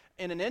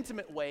in an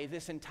intimate way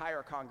this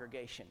entire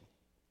congregation.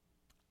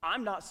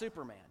 I'm not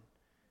Superman.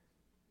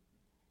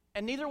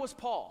 And neither was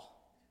Paul.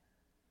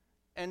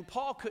 And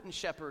Paul couldn't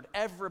shepherd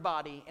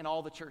everybody in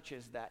all the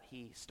churches that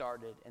he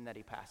started and that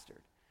he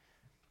pastored.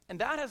 And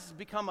that has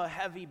become a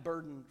heavy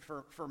burden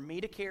for me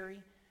to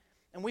carry.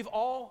 And we've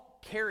all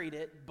carried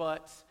it,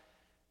 but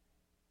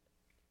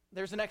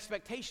there's an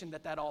expectation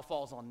that all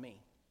falls on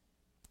me.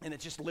 And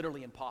it's just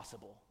literally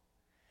impossible.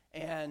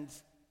 And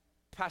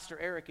Pastor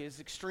Eric is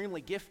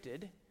extremely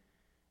gifted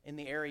in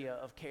the area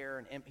of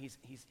care, and he's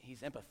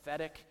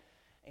empathetic,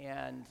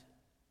 and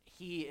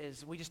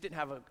we just didn't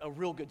have a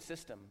real good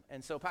system.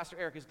 And so Pastor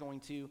Eric is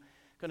going to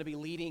be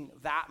leading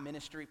that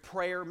ministry,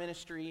 prayer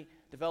ministry,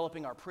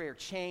 developing our prayer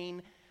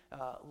chain,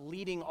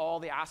 leading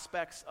all the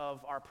aspects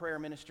of our prayer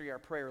ministry, our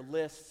prayer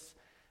lists,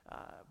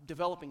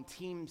 developing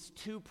teams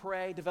to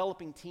pray,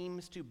 developing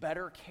teams to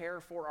better care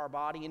for our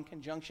body in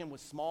conjunction with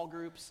small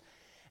groups,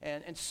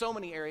 and so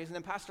many areas. And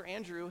then Pastor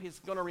Andrew is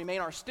going to remain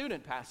our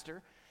student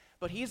pastor,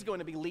 but he's going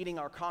to be leading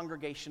our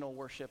congregational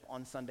worship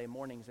on Sunday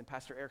mornings, and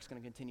Pastor Eric's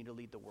going to continue to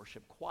lead the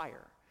worship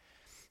choir.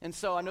 And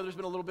so I know there's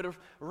been a little bit of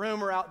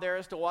rumor out there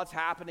as to what's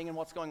happening and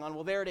what's going on.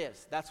 Well, there it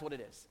is. That's what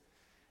it is.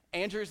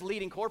 Andrew's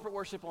leading corporate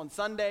worship on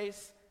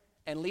Sundays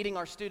and leading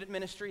our student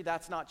ministry.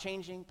 That's not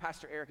changing.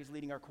 Pastor Eric is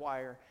leading our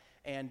choir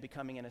and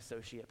becoming an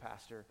associate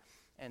pastor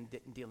and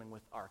dealing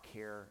with our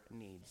care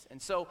needs.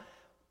 And so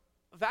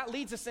that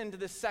leads us into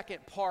the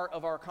second part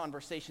of our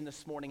conversation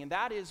this morning, and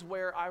that is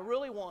where I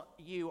really want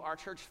you, our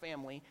church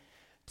family,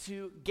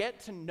 to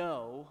get to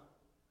know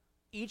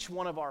each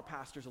one of our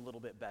pastors a little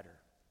bit better.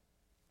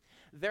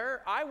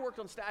 I worked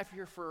on staff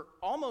here for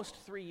almost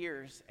 3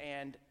 years,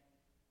 and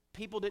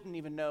people didn't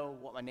even know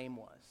what my name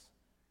was.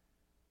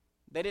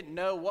 They didn't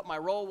know what my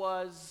role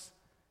was.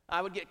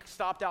 I would get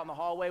stopped out in the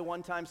hallway.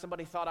 One time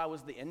somebody thought I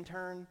was the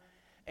intern,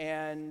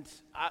 and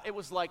it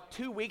was like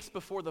 2 weeks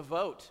before the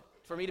vote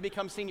for me to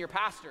become senior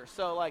pastor.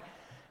 So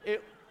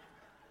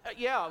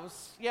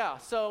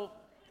so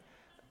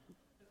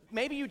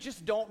maybe you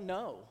just don't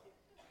know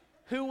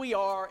who we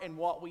are and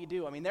what we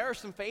do. I mean, there are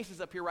some faces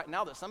up here right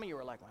now that some of you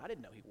are like, well, I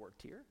didn't know he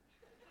worked here.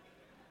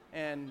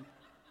 And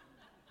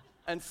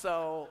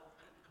so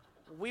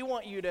we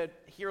want you to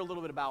hear a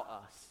little bit about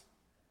us.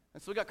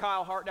 And so we got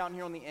Kyle Hart down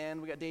here on the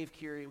end. We got Dave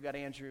Curie. We got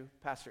Andrew,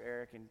 Pastor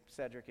Eric, and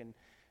Cedric,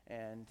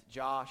 and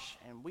Josh.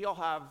 And we all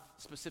have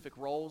specific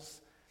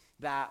roles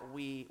that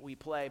we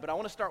play. But I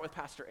want to start with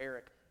Pastor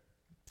Eric.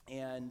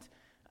 And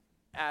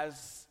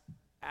as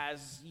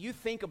you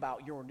think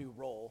about your new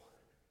role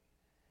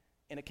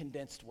in a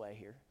condensed way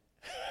here,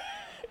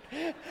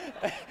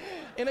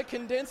 in a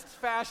condensed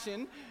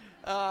fashion,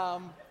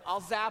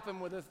 I'll zap him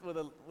with a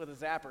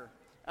zapper.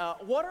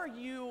 What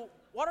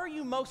are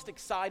you most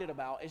excited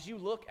about as you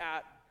look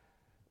at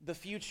the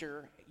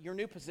future, your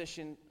new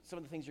position, some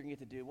of the things you're going to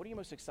get to do? What are you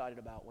most excited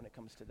about when it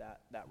comes to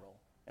that role?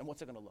 And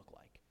what's it going to look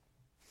like?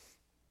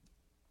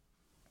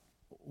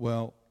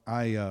 Well,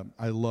 I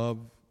love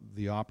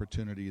the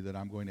opportunity that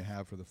I'm going to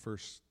have for the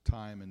first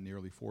time in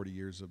nearly 40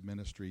 years of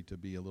ministry to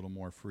be a little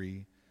more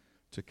free,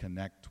 to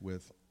connect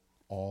with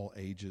all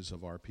ages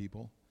of our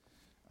people.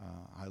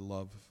 I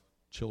love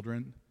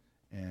children,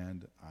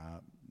 and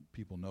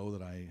people know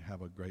that I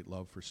have a great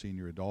love for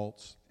senior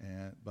adults,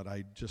 but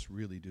I just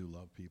really do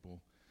love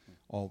people,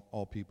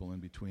 all people in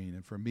between.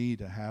 And for me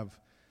to have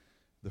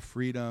the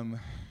freedom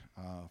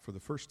for the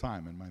first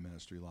time in my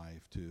ministry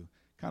life to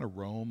kind of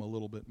roam a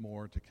little bit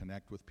more, to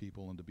connect with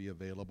people and to be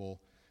available,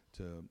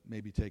 to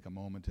maybe take a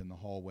moment in the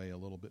hallway a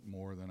little bit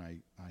more than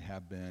I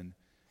have been,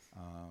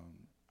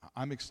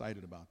 I'm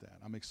excited about that.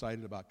 I'm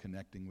excited about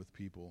connecting with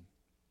people.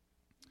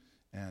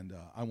 And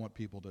I want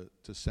people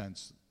to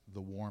sense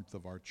the warmth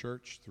of our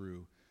church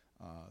through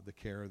the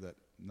care that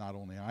not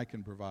only I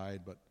can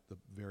provide, but the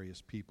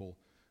various people,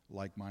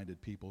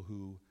 like-minded people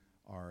who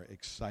are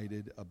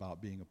excited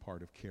about being a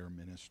part of care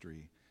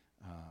ministry.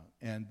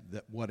 And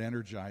that what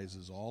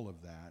energizes all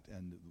of that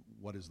and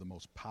what is the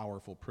most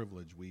powerful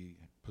privilege we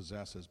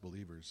possess as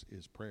believers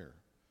is prayer.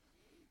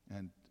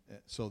 And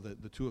so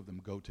the two of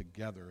them go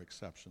together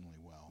exceptionally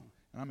well.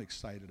 And I'm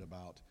excited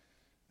about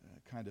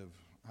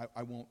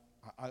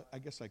I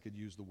guess I could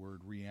use the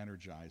word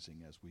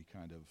re-energizing as we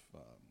kind of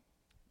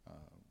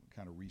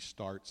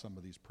restart some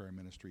of these prayer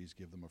ministries,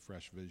 give them a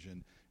fresh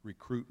vision,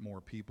 recruit more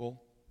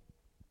people.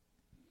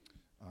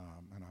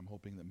 And I'm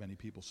hoping that many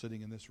people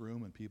sitting in this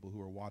room and people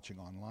who are watching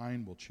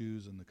online will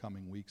choose in the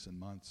coming weeks and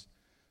months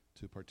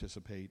to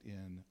participate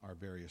in our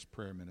various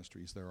prayer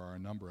ministries. There are a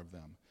number of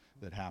them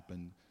that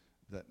happen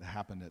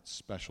at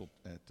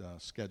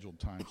scheduled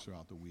times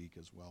throughout the week,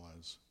 as well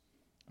as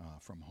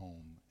from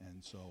home.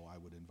 And so I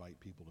would invite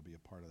people to be a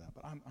part of that.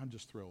 But I'm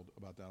just thrilled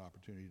about that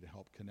opportunity to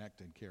help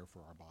connect and care for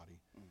our body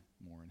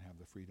more and have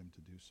the freedom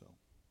to do so.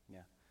 Yeah.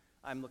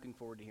 I'm looking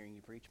forward to hearing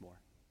you preach more.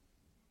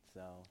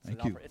 So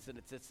Thank you.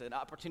 It's an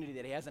opportunity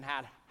that he hasn't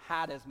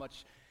had as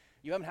much.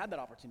 You haven't had that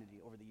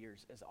opportunity over the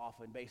years as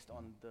often, based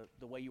on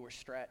the way you were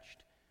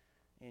stretched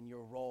in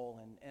your role.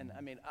 And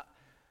I mean,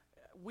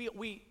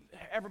 we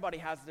everybody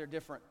has their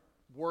different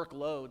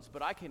workloads,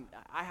 but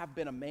I have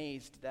been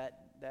amazed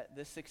that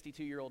this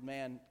 62-year-old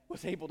man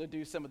was able to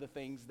do some of the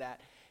things that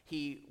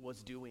he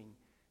was doing.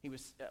 He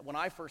was, when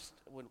 4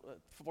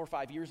 or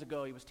 5 years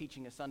ago, he was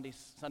teaching a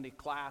Sunday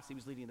class. He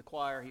was leading the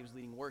choir. He was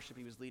leading worship.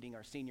 He was leading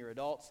our senior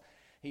adults.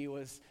 You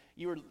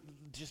were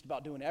just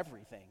about doing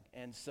everything.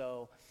 And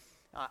so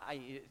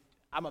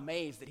I'm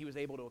amazed that he was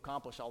able to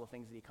accomplish all the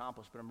things that he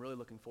accomplished, but I'm really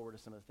looking forward to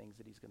some of the things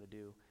that he's going to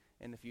do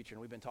in the future.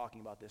 And we've been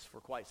talking about this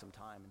for quite some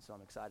time, and so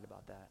I'm excited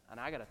about that. And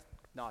I got to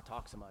not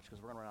talk so much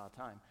because we're going to run out of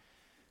time.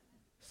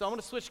 So I'm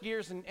going to switch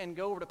gears and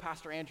go over to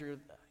Pastor Andrew.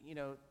 You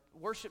know,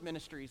 worship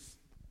ministries,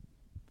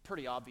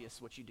 pretty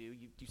obvious what you do.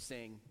 You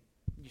sing,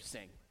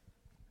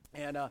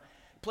 and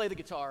play the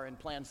guitar and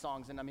plan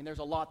songs. And I mean, there's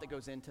a lot that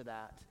goes into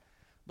that.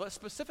 But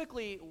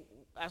specifically,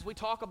 as we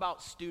talk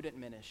about student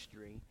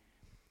ministry,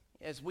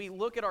 as we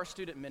look at our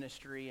student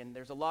ministry, and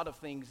there's a lot of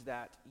things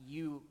that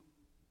you're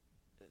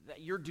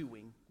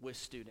doing with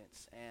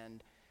students.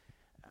 And,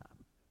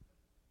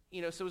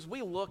 so as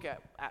we look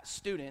at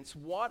students,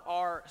 what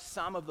are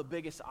some of the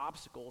biggest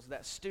obstacles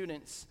that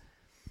students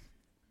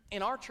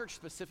in our church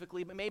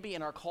specifically, but maybe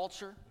in our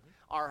culture,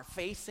 are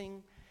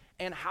facing?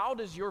 And how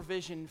does your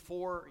vision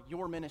for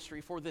your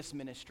ministry, for this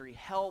ministry,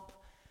 help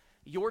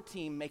your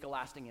team make a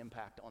lasting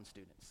impact on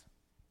students?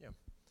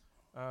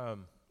 Yeah.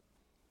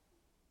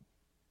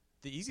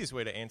 The easiest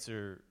way to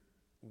answer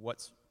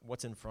what's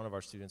in front of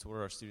our students, what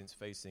are our students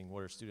facing,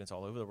 what are students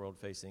all over the world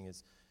facing,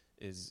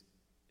 is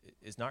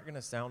not going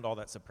to sound all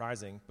that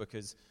surprising,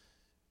 because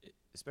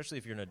especially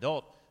if you're an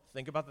adult,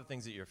 think about the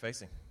things that you're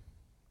facing.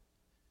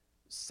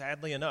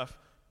 Sadly enough,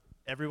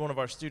 every one of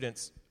our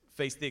students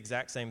face the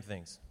exact same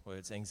things, whether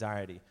it's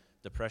anxiety,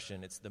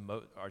 depression.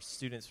 Our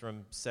students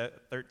from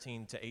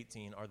 13 to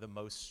 18 are the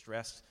most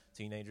stressed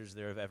teenagers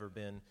there have ever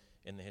been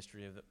in the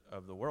history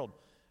of the world.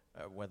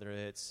 Whether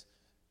it's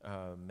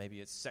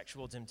maybe it's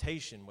sexual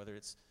temptation, whether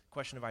it's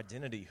question of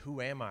identity,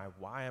 who am I,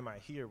 why am I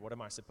here, what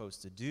am I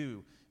supposed to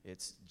do?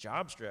 It's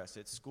job stress,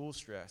 it's school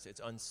stress,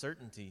 it's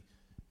uncertainty.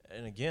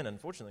 And again,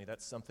 unfortunately,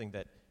 that's something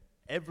that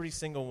every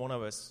single one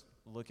of us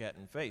look at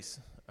and face.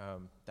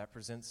 That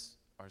presents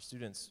our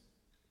students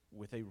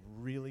with a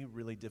really,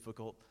 really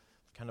difficult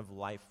kind of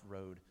life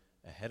road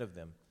ahead of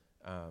them.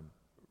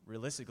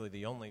 Realistically,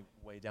 the only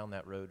way down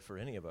that road for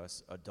any of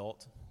us,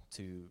 adult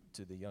to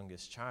the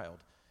youngest child,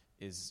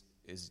 is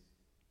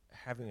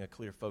having a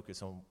clear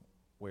focus on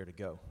where to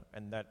go.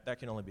 And that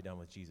can only be done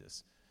with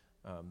Jesus.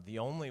 The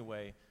only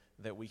way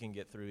that we can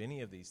get through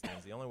any of these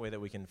things, the only way that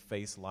we can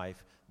face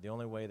life, the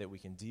only way that we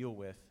can deal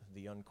with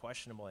the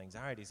unquestionable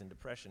anxieties and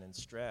depression and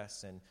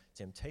stress and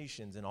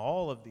temptations and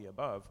all of the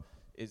above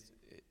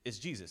is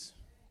Jesus.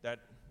 That,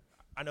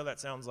 I know that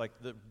sounds like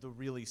the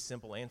really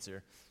simple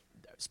answer.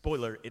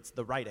 Spoiler, it's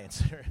the right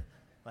answer.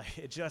 Like,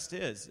 it just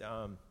is.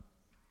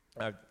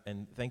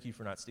 And thank you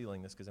for not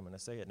stealing this, because I'm going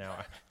to say it now.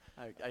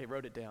 I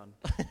wrote it down.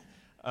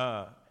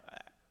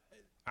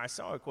 I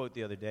saw a quote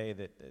the other day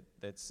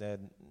that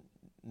said,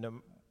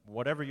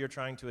 whatever you're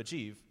trying to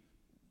achieve,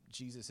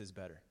 Jesus is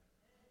better.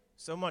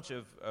 So much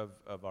of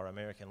our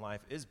American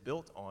life is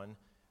built on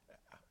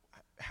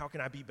how can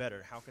I be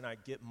better? How can I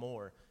get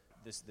more?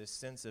 This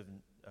sense of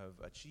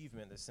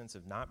achievement, this sense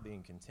of not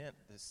being content,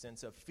 this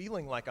sense of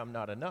feeling like I'm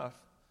not enough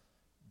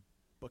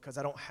because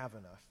I don't have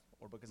enough,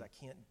 or because I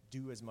can't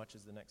do as much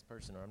as the next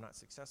person, or I'm not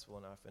successful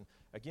enough. And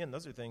again,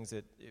 those are things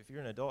that if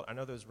you're an adult, I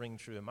know those ring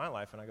true in my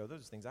life, and I go,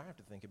 those are things I have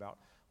to think about.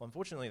 Well,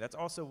 unfortunately, that's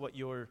also what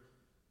your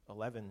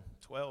 11,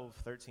 12,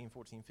 13,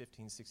 14,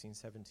 15, 16,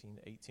 17,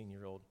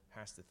 18-year-old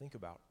has to think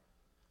about.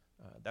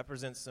 That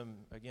presents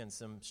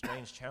some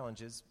strange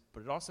challenges,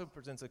 but it also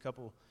presents a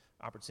couple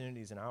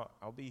opportunities, and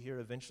I'll be here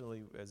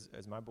eventually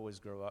as my boys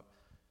grow up.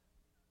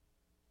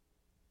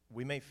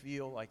 We may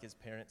feel like as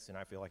parents, and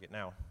I feel like it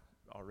now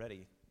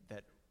already,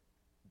 that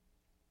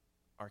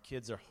our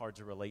kids are hard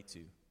to relate to,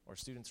 or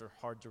students are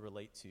hard to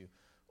relate to,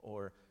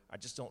 or I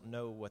just don't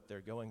know what they're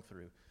going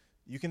through.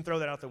 You can throw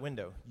that out the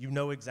window. You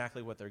know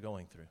exactly what they're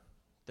going through.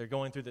 They're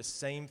going through the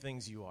same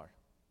things you are.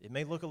 It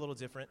may look a little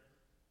different.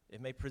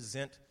 It may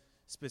present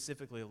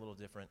specifically a little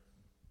different,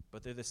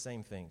 but they're the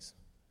same things.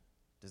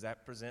 Does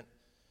that present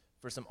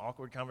for some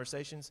awkward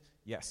conversations?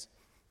 Yes.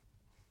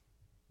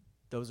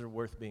 Those are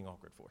worth being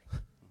awkward for.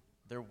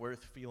 They're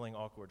worth feeling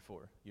awkward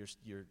for. Your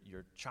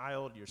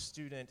child, your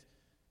student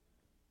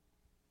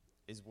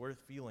is worth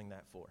feeling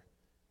that for.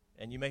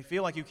 And you may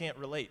feel like you can't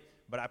relate,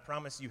 but I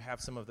promise you have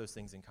some of those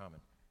things in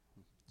common.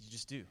 You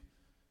just do.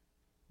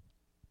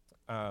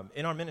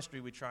 In our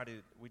ministry, we try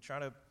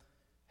to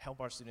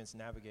help our students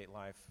navigate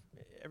life.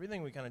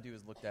 Everything we kind of do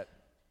is looked at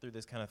through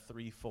this kind of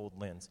threefold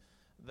lens.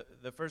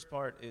 The first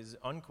part is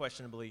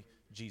unquestionably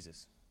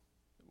Jesus.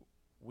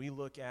 We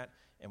look at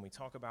and we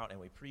talk about and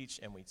we preach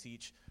and we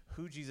teach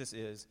who Jesus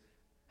is,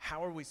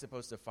 how are we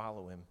supposed to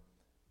follow him,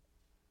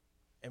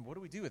 and what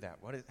do we do with that?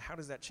 How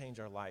does that change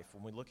our life?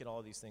 When we look at all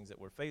of these things that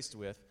we're faced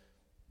with,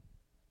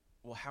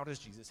 well, how does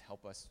Jesus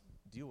help us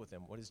deal with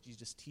them? What does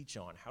Jesus teach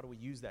on? How do we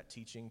use that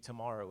teaching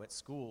tomorrow at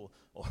school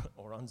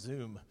or on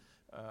Zoom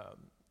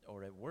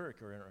or at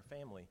work or in our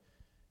family?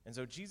 And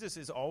so Jesus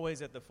is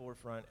always at the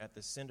forefront, at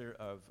the center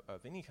of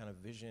any kind of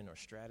vision or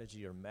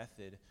strategy or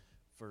method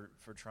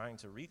for trying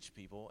to reach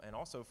people, and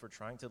also for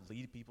trying to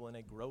lead people in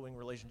a growing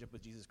relationship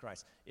with Jesus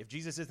Christ. If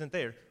Jesus isn't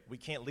there, we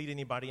can't lead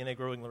anybody in a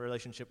growing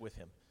relationship with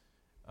him.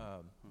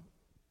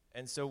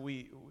 And so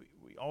we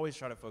always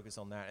try to focus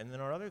on that. And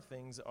then our other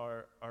things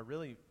are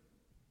really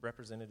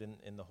represented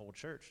in the whole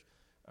church.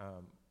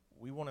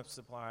 We want to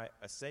supply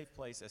a safe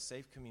place, a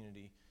safe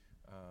community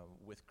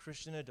with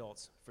Christian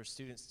adults for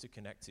students to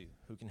connect to,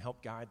 who can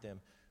help guide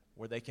them,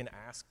 where they can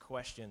ask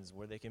questions,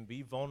 where they can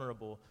be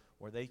vulnerable,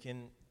 where they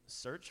can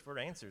search for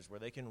answers, where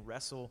they can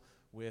wrestle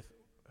with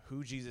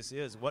who Jesus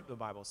is, what the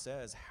Bible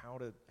says, how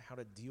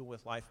to deal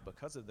with life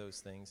because of those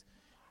things.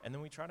 And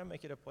then we try to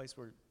make it a place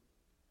where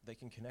they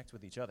can connect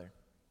with each other,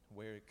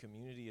 where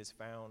community is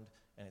found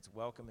and it's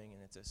welcoming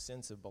and it's a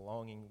sense of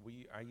belonging.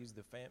 I use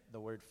the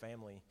word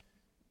family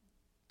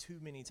too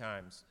many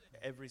times.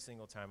 Every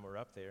single time we're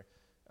up there,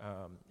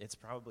 it's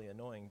probably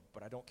annoying,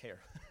 but I don't care.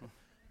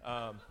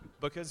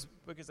 Because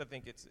I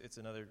think it's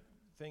another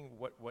thing.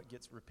 What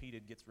gets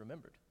repeated gets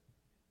remembered.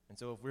 And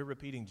so if we're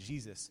repeating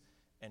Jesus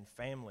and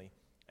family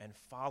and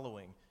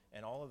following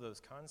and all of those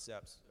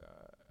concepts,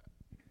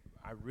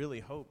 I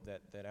really hope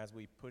that as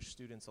we push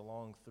students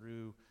along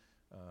through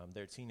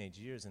their teenage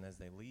years and as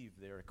they leave,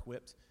 they're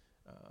equipped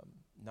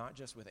not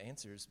just with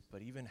answers,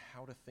 but even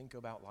how to think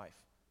about life,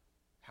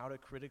 how to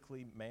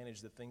critically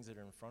manage the things that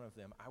are in front of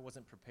them. I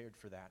wasn't prepared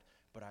for that,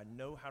 but I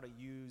know how to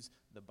use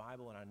the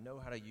Bible and I know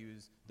how to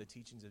use the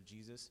teachings of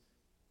Jesus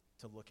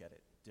to look at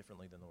it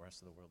differently than the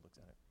rest of the world looks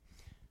at it.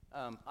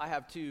 I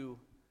have two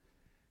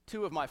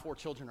of my 4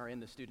 children are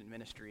in the student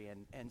ministry,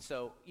 and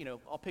so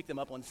I'll pick them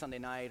up on Sunday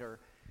night, or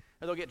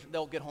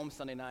they'll get home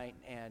Sunday night,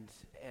 and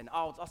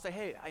I'll say,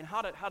 hey, and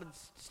how did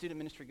student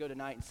ministry go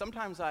tonight? And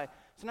sometimes I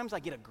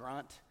get a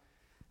grunt,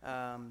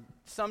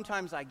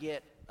 sometimes I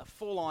get a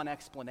full-on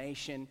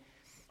explanation,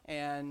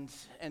 and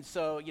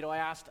so I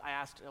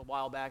asked a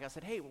while back. I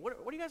said, hey, what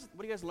are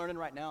you guys learning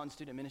right now in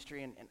student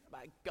ministry? And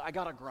I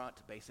got a grunt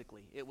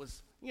basically. It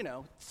was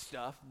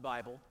stuff,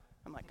 Bible.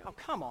 I'm like, oh,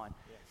 come on.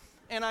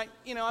 Yeah.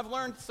 And I've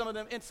learned some of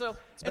them. And so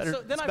it's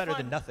better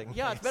than nothing.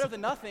 Yeah, it's better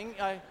than nothing.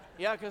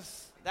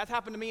 Because that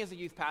happened to me as a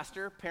youth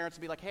pastor. Parents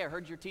would be like, hey, I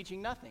heard you're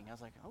teaching nothing. I was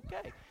like,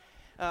 okay.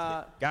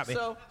 Got me.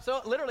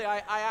 So literally,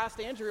 I asked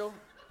Andrew,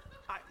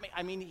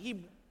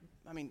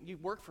 you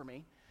work for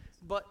me,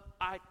 but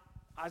I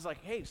was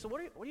like, hey, so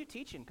what are you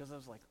teaching? Because I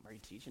was like, are you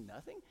teaching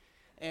nothing?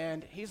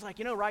 And he's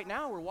like, right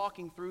now we're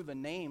walking through the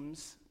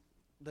names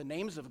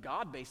of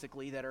God,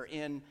 basically, that are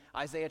in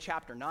Isaiah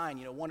chapter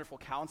 9, wonderful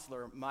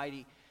counselor,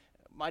 mighty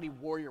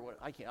warrior,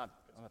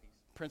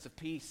 Prince of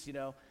Peace,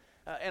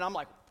 and I'm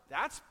like,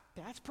 that's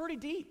pretty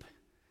deep.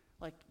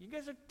 Like, you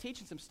guys are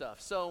teaching some stuff.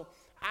 So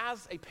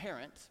as a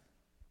parent,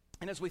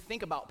 and as we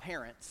think about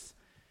parents,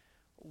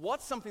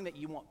 what's something that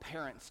you want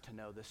parents to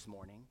know this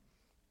morning,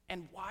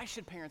 and why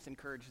should parents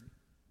encourage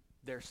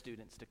their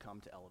students to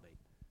come to Elevate?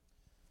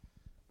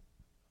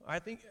 I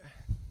think,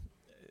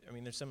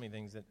 there's so many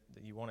things that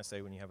you want to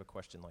say when you have a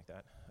question like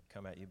that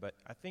come at you, but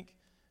I think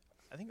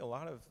a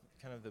lot of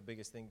kind of the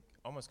biggest thing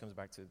almost comes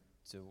back to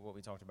what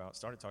we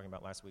started talking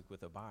about last week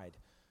with Abide,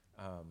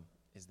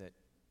 is that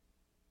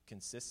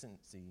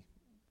consistency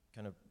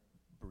kind of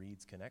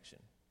breeds connection.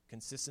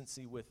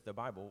 Consistency with the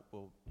Bible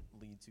will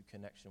lead to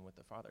connection with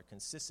the Father.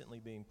 Consistently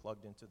being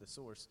plugged into the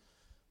source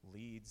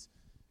leads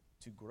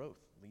to growth,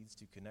 leads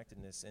to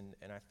connectedness, and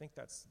I think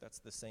that's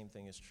the same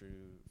thing is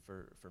true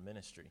for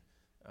ministry.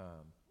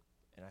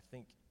 And I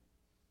think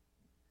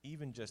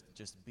even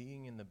just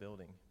being in the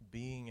building,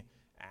 being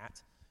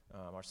at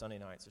our Sunday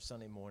nights or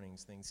Sunday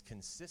mornings, things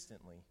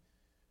consistently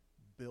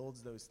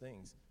builds those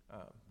things.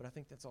 But I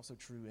think that's also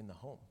true in the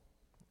home.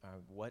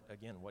 What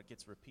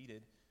gets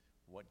repeated,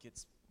 what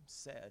gets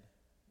said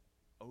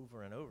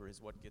over and over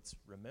is what gets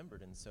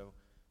remembered. And so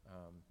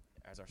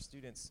as our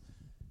students,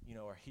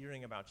 are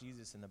hearing about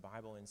Jesus in the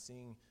Bible and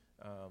seeing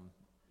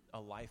a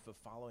life of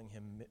following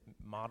him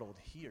modeled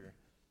here,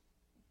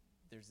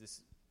 there's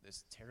this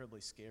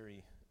terribly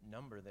scary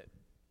number that,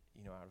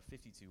 out of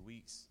 52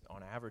 weeks,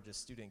 on average, a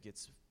student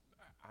gets,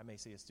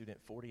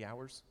 40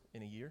 hours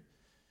in a year,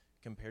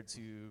 compared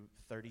to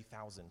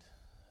 30,000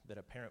 that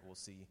a parent will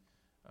see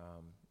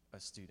a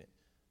student.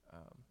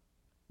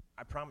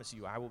 I promise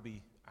you, I will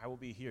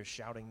be here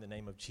shouting the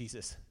name of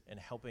Jesus and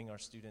helping our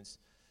students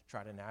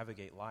try to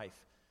navigate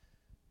life.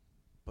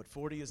 but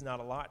 40 is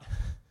not a lot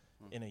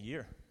in a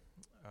year.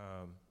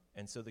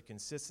 And so the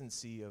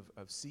consistency of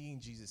seeing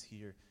Jesus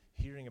here,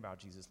 hearing about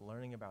Jesus,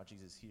 learning about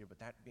Jesus here, but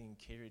that being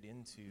carried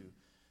into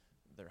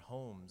their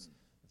homes,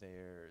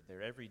 their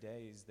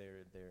everydays,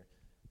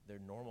 their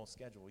normal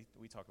schedule.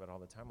 We talk about it all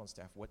the time on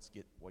staff. What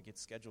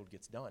gets scheduled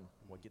gets done.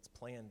 What gets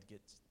planned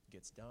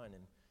gets done.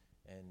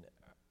 And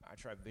I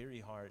try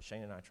very hard,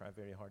 Shane and I try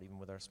very hard, even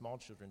with our small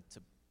children,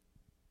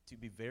 to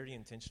be very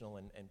intentional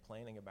and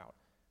planning about,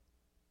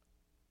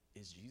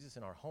 is Jesus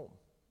in our home?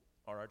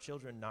 Are our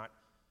children not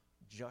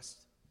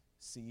just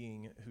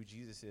seeing who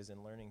Jesus is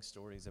and learning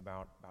stories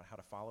about how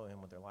to follow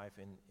him with their life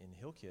in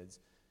Hill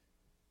Kids,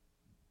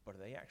 but are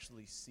they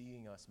actually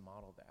seeing us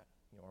model that?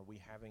 Are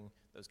we having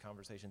those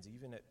conversations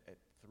even at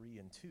 3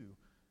 and 2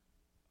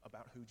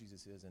 about who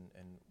Jesus is and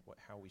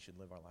how we should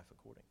live our life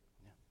according?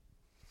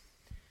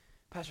 Yeah.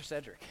 Pastor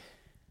Cedric,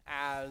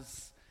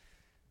 as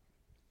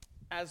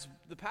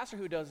the pastor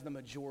who does the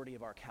majority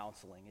of our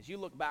counseling, as you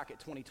look back at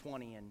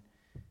 2020 and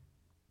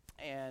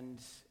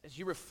as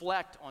you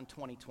reflect on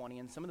 2020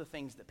 and some of the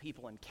things that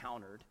people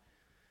encountered,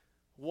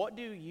 what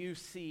do you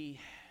see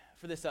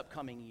for this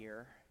upcoming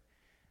year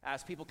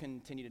as people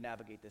continue to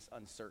navigate this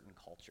uncertain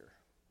culture?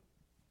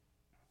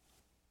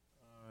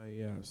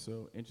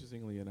 So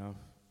interestingly enough,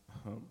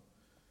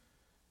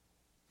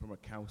 from a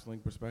counseling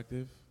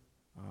perspective,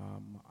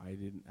 I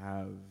didn't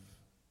have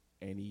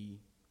any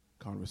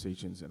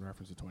conversations in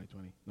reference to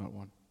 2020, not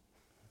one.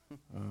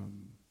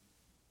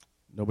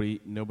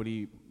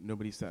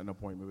 Nobody set an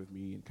appointment with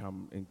me and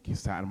come and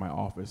sat in my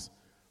office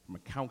from a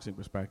counseling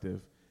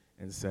perspective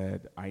and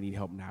said, I need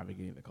help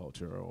navigating the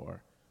culture,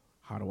 or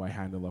how do I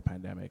handle a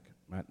pandemic?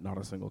 Not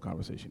a single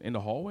conversation. In the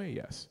hallway,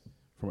 yes.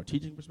 From a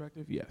teaching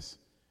perspective, yes.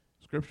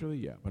 Scripturally,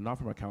 yeah, but not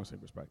from a counseling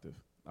perspective.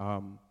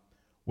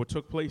 What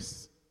took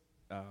place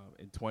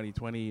in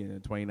 2020 and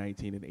in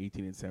 2019 and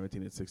 18 and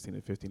 17 and 16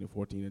 and 15 and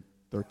 14 and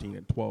 13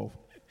 and 12,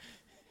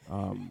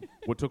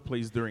 what took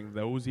place during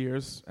those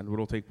years and what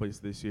will take place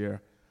this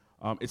year,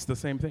 it's the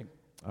same thing.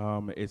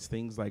 It's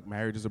things like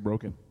marriages are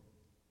broken.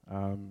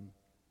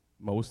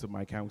 Most of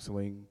my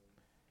counseling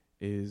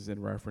is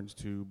in reference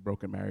to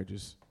broken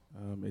marriages.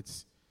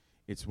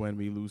 It's when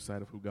we lose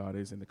sight of who God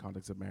is in the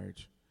context of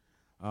marriage.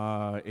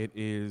 It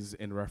is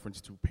in reference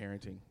to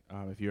parenting.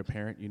 If you're a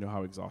parent, you know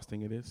how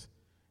exhausting it is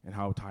and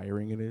how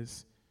tiring it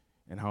is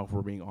and how, if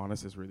we're being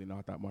honest, it's really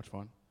not that much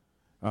fun.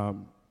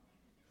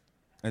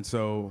 And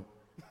so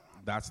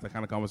that's the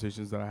kind of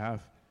conversations that I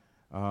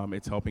have.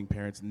 It's helping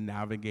parents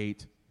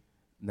navigate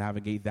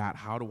that.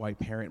 How do I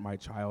parent my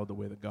child the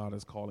way that God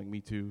is calling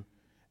me to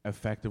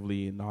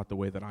effectively and not the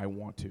way that I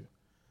want to?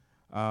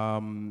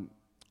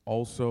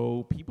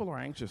 Also, people are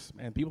anxious,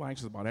 man. People are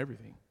anxious about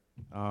everything.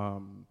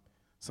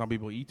 Some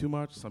people eat too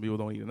much. Some people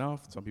don't eat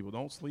enough. Some people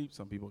don't sleep.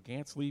 Some people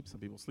can't sleep. Some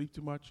people sleep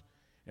too much.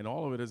 And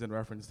all of it is in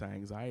reference to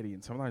anxiety.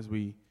 And sometimes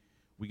we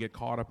get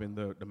caught up in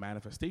the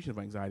manifestation of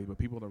anxiety, but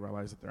people don't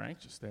realize that they're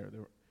anxious. They're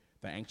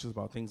anxious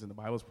about things, and the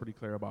Bible is pretty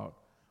clear about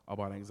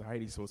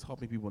anxiety. So it's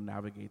helping people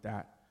navigate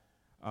that.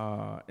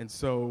 And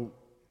so,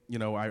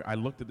 I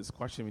looked at this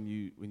question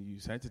when you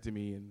sent it to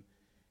me,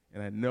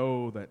 and I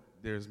know that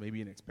there's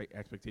maybe an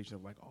expectation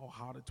of like, oh,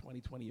 how did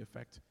 2020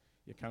 affect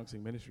your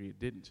counseling ministry? It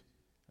didn't.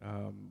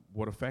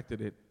 What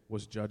affected it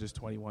was Judges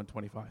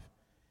 21:25,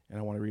 and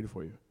I want to read it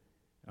for you.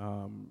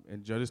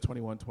 And Judges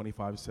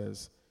 21:25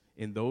 says,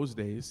 in those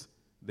days,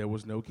 there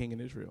was no king in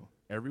Israel.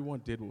 Everyone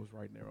did what was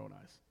right in their own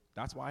eyes.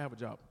 That's why I have a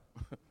job.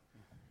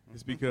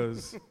 It's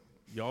because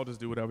y'all just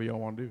do whatever y'all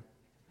want to do.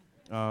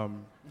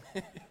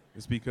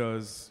 It's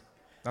because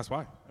that's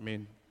why.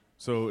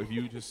 So if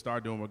you just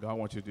start doing what God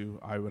wants you to do,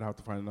 I would have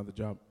to find another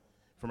job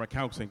from a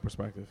counseling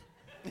perspective.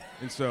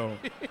 And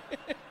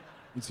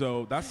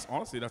so that's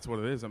honestly, that's what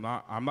it is. I'm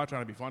not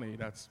trying to be funny.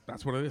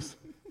 That's what it is.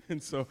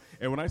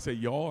 And when I say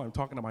y'all, I'm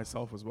talking to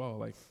myself as well.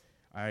 Like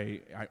I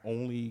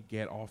only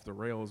get off the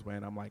rails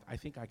when I'm like, I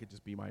think I could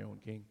just be my own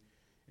king.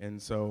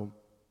 And so,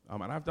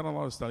 and I've done a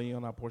lot of studying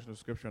on that portion of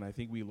Scripture, and I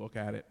think we look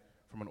at it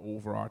from an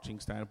overarching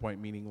standpoint,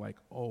 meaning like,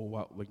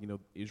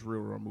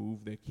 Israel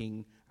removed their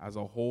king as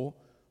a whole.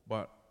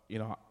 But,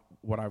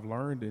 what I've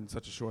learned in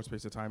such a short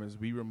space of time is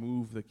we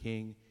remove the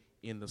king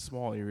in the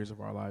small areas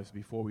of our lives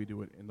before we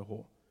do it in the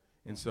whole.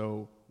 And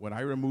so when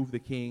I remove the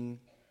king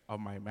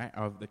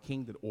of the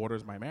king that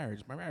orders my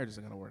marriage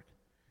isn't going to work.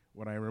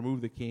 When I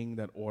remove the king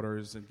that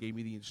orders and gave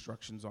me the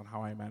instructions on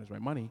how I manage my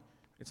money,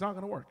 it's not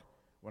going to work.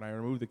 When I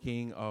remove the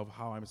king of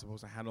how I'm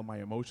supposed to handle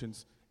my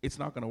emotions, it's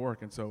not going to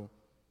work. And so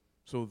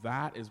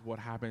that is what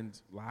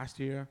happened last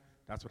year.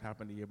 That's what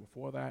happened the year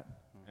before that.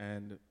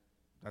 And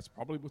that's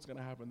probably what's going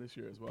to happen this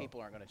year as well. People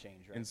aren't going to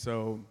change, right? And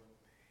so,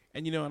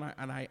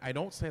 I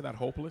don't say that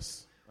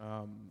hopeless.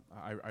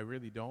 I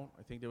really don't.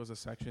 I think there was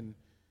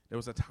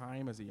a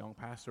time as a young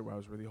pastor where I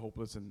was really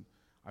hopeless, and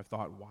I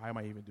thought, why am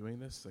I even doing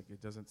this? Like, it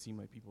doesn't seem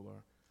like people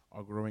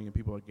are growing and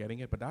people are getting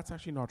it, but that's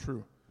actually not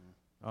true.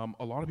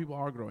 A lot of people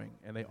are growing,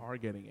 and they are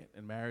getting it,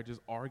 and marriages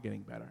are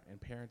getting better, and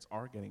parents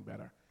are getting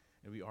better,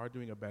 and we are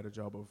doing a better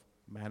job of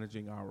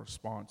managing our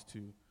response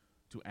to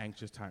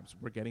anxious times.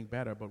 We're getting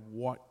better, but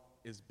what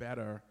is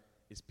better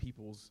is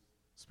people's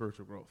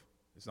spiritual growth.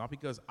 It's not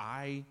because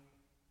I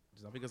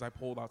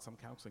pulled out some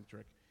counseling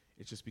trick.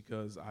 It's just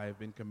because I've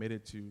been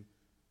committed to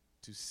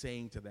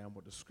saying to them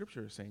what the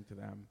Scripture is saying to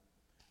them,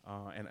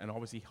 and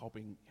obviously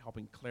helping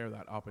clear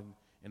that up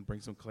and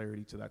bring some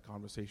clarity to that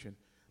conversation.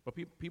 But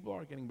people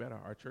are getting better.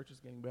 Our church is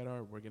getting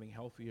better. We're getting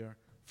healthier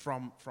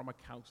from a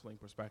counseling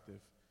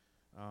perspective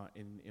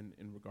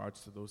in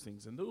regards to those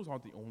things. And those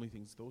aren't the only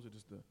things. Those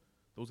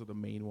are the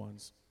main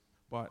ones.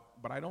 But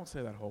I don't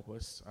say that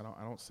hopeless.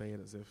 I don't say it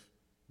as if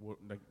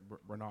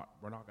we're not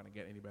going to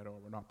get any better or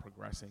we're not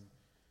progressing.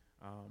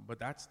 But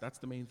that's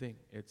the main thing.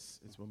 It's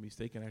when we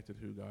stay connected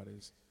to who God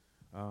is,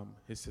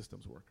 His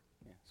systems work.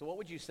 Yeah. So what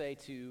would you say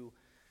to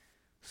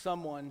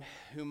someone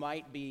who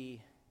might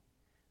be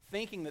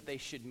thinking that they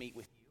should meet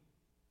with you?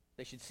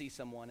 They should see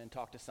someone and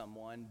talk to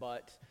someone,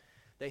 but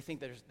they think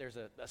there's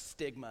a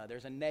stigma,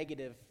 there's a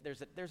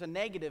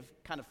negative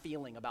kind of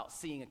feeling about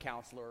seeing a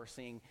counselor or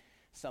seeing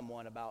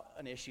someone about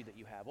an issue that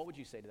you have. What would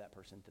you say to that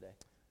person today?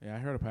 Yeah, I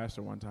heard a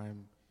pastor one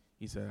time.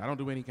 He said, "I don't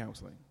do any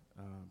counseling.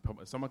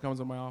 If someone comes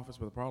in my office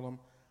with a problem,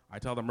 I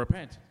tell them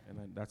repent, and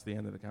then that's the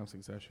end of the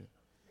counseling session."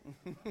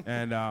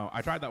 And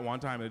I tried that one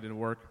time and it didn't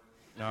work.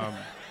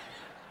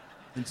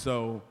 And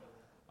so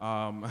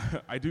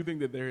I do think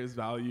that there is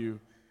value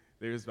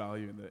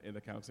in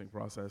the counseling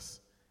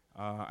process.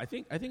 I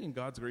think in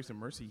God's grace and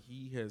mercy,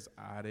 He has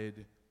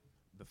added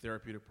the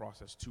therapeutic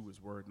process to His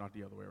Word, not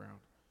the other way around.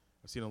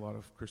 I've seen a lot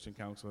of Christian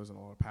counselors and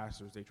a lot of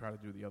pastors, they try to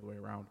do it the other way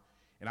around.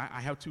 And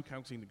I have 2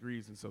 counseling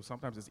degrees, and so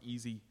sometimes it's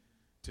easy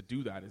to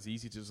do that. It's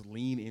easy to just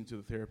lean into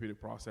the therapeutic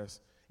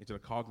process, into the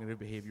cognitive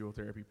behavioral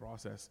therapy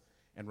process,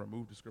 and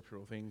remove the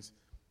scriptural things.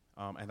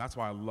 And that's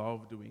why I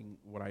love doing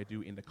what I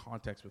do in the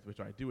context with which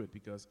I do it,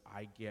 because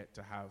I get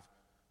to have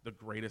the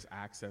greatest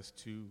access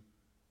to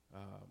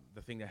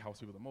the thing that helps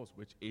people the most,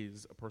 which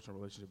is a personal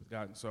relationship with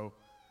God. And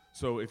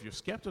so if you're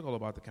skeptical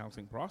about the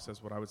counseling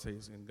process, what I would say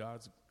is in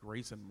God's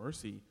grace and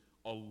mercy,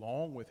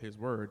 along with His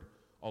Word,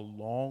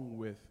 along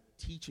with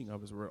teaching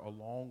of His Word,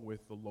 along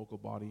with the local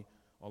body,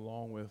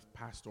 along with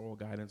pastoral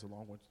guidance,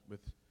 along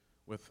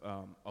with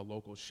a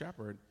local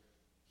shepherd,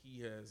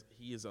 He has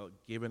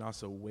given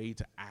us a way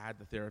to add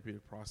the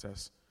therapeutic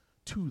process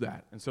to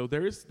that. And so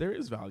there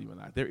is value in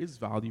that. There is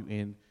value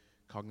in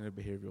cognitive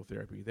behavioral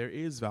therapy. There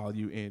is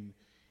value in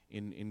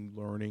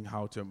learning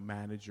how to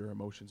manage your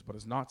emotions, but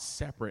it's not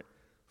separate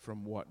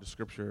from what the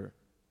Scripture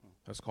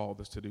has called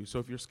us to do. So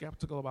if you're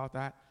skeptical about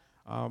that,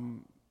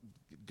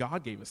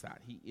 God gave us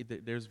that.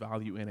 There's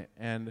value in it.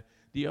 And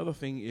the other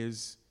thing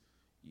is,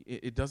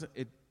 it's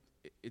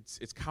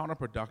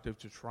counterproductive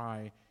to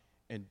try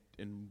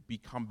and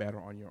become better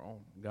on your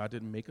own. God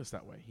didn't make us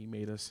that way. He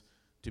made us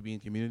to be in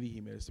community. He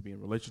made us to be in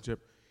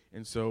relationship.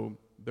 And so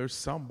there's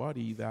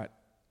somebody that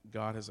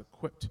God has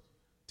equipped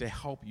to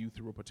help you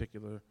through a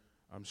particular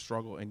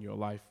struggle in your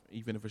life,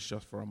 even if it's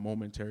just for a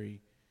momentary,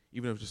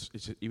 even if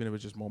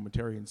it's just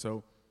momentary. And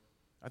so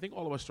I think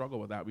all of us struggle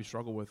with that. We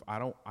struggle with,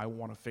 I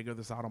want to figure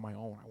this out on my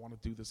own. I want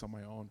to do this on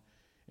my own.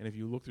 And if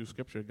you look through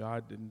Scripture,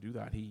 God didn't do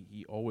that.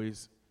 He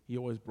always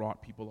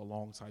brought people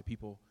alongside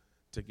people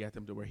to get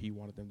them to where He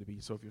wanted them to be.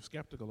 So if you're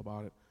skeptical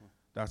about it,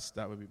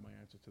 that would be my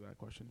answer to that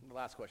question. The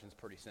last question is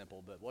pretty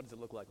simple, but what does it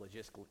look like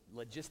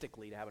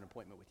logistically to have an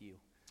appointment with you?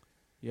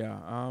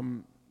 Yeah,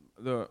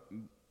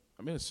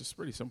 it's just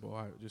pretty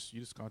simple. You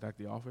just contact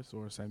the office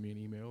or send me an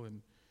email,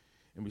 and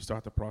we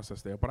start the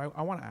process there. But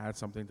I want to add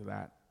something to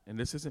that, and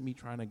this isn't me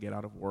trying to get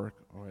out of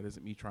work, or it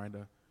isn't me trying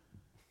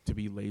to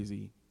be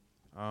lazy.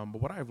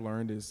 But what I've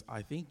learned is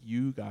I think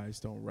you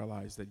guys don't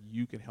realize that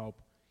you can help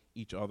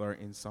each other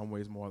in some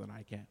ways more than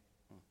I can.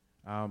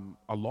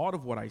 A lot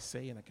of what I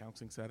say in a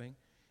counseling setting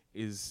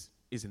is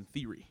in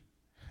theory.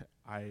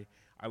 I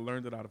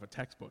learned it out of a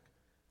textbook.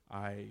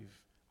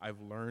 I've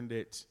learned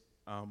it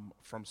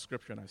from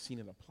Scripture, and I've seen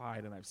it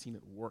applied, and I've seen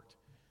it worked.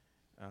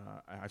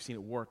 I've seen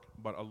it work,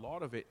 but a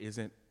lot of it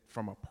isn't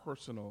from a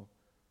personal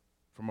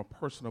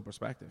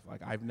perspective.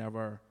 Like I've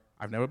never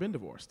been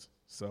divorced,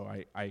 so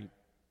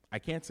I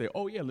can't say,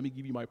 oh yeah, let me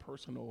give you my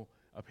personal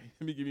opinion,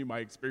 let me give you my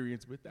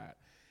experience with that.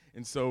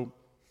 And so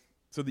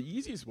the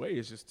easiest way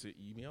is just to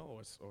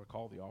email or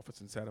call the office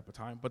and set up a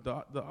time. But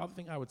the other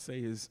thing I would say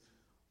is,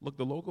 look,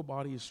 the local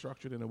body is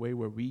structured in a way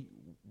where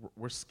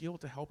we're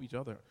skilled to help each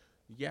other.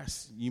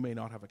 Yes, you may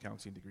not have a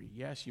counseling degree.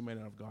 Yes, you may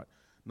not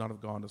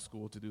have gone to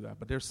school to do that.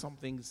 But there's some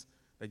things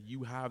that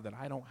you have that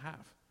I don't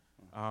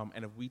have.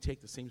 And if we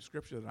take the same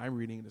Scripture that I'm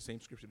reading and the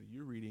same Scripture that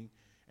you're reading,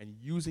 and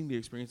using the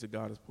experience that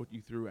God has put you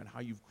through and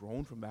how you've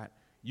grown from that,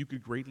 you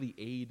could greatly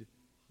aid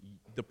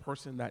the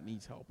person that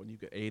needs help, and you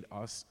could aid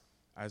us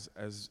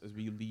as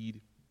we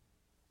lead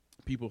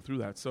people through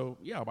that. So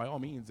yeah, by all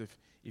means,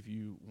 if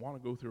you want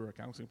to go through a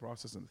counseling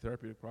process and a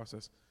therapeutic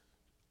process,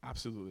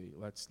 absolutely,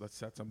 let's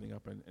set something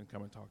up and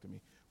come and talk to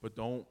me. But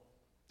don't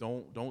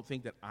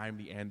think that I'm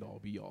the end all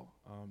be all.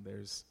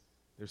 There's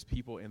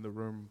people in the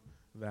room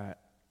that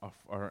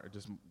are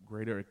just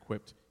greater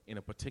equipped in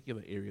a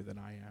particular area than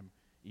I am,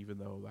 even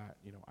though that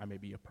I may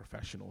be a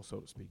professional,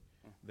 so to speak.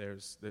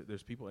 There's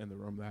people in the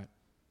room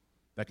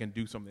that can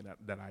do something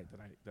that I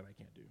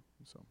can't do.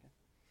 So,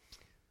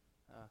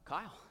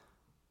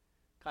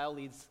 Kyle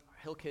leads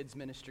Hill Kids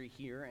ministry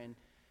here, and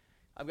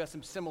I've got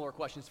some similar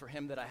questions for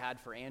him that I had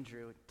for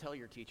Andrew. Tell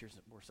your teachers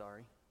that we're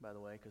sorry, by the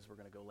way, because we're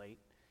going to go late.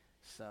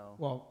 So,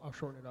 Well, I'll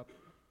shorten it up.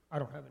 I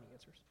don't have any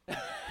answers.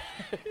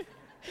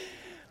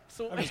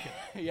 so I'm just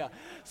kidding. yeah.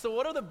 So,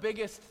 what are the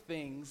biggest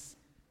things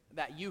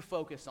that you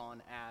focus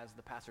on as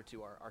the pastor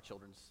to our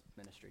children's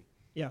ministry?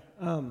 Yeah.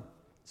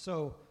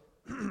 So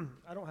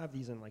I don't have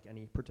these in like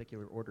any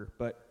particular order,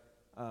 but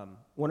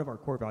one of our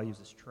core values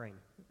is train,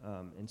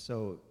 and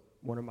so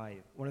one of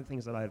the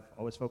things that I've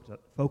always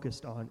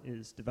focused on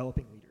is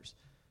developing leaders,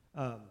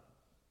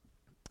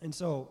 and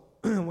so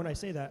when I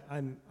say that,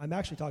 I'm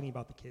actually talking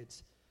about the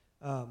kids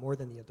more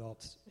than the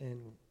adults,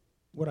 and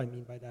what I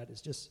mean by that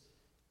is just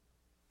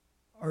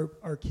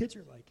our kids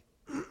are like,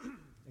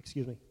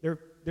 excuse me,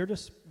 they're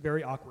just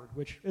very awkward,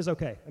 which is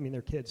okay. I mean,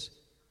 they're kids.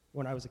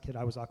 When I was a kid,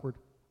 I was awkward.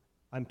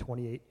 I'm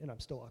 28, and I'm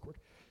still awkward.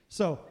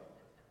 So,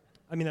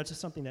 I mean, that's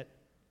just something that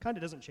kind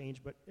of doesn't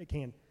change, but it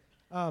can.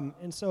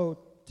 And so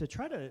to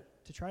try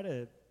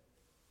to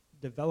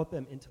develop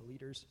them into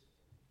leaders,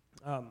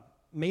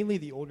 mainly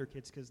the older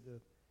kids, because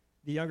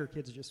the younger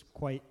kids are just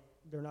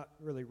they're not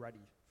really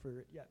ready for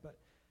it yet. But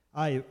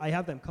I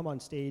have them come on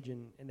stage,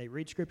 and they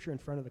read scripture in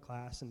front of the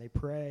class, and they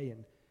pray,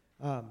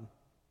 and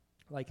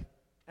like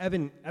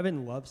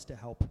Evan loves to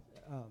help.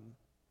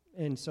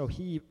 And so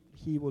he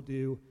will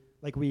do,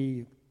 like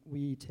we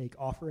take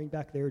offering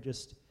back there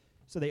just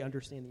so they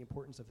understand the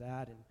importance of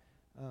that,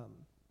 and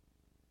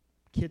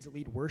kids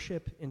lead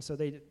worship, and so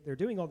they're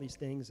doing all these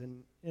things,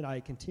 and I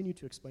continue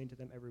to explain to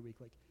them every week,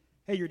 like,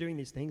 hey, you're doing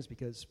these things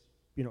because,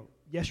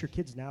 yes, you're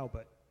kids now,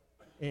 but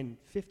in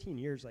 15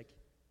 years, like,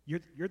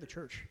 you're the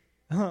church.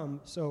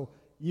 So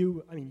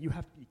you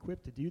have to be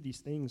equipped to do these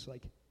things.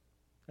 Like,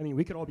 I mean,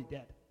 we could all be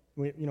dead.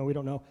 We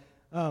don't know.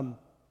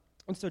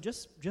 And so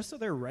just so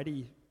they're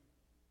ready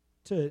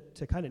to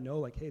kind of know,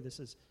 like, hey, this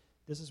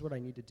is what I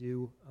need to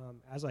do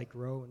as I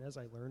grow and as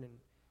I learn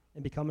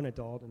and become an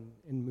adult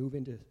and move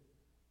into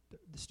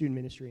the student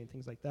ministry and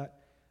things like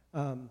that.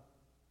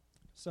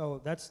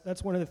 So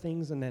that's one of the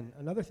things. And then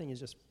another thing is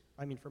just,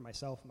 I mean, for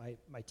myself,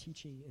 my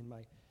teaching and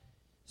my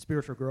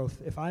spiritual growth.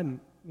 If I'm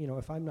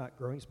not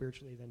growing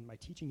spiritually, then my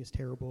teaching is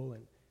terrible,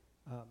 and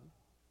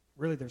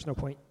really there's no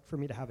point for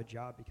me to have a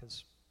job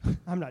because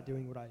I'm not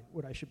doing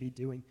what I should be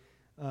doing.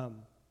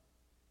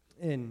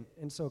 And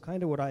so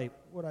kind of what I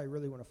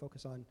really want to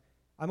focus on,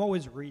 I'm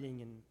always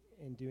reading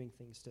and doing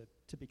things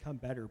to become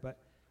better, but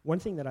one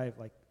thing that I've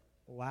like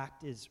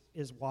lacked is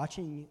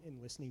watching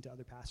and listening to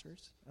other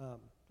pastors.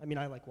 I mean,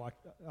 I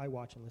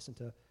watch and listen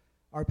to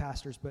our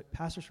pastors, but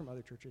pastors from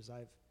other churches,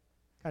 I've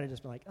kind of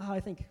just been like, I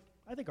think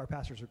our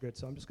pastors are good,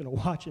 so I'm just going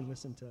to watch and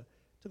listen to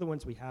the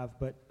ones we have.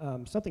 But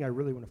something I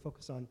really want to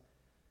focus on,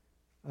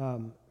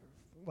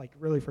 like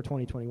really for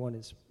 2021,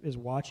 is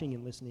watching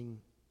and listening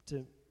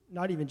to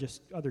not even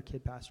just other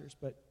kid pastors,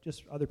 but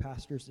just other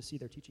pastors to see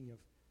their teaching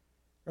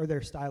or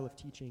their style of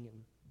teaching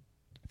and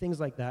things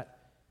like that.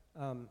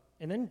 And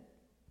then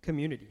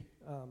community.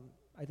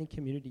 I think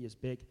community is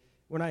big.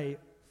 When I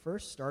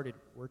first started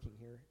working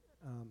here,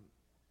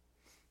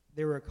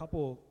 there were a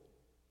couple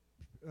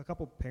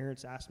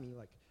parents asked me,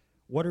 like,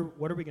 what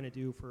are we going to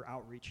do for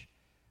outreach?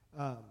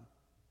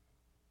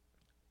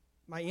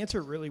 My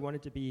answer really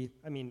wanted to be,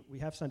 I mean, we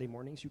have Sunday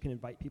mornings. You can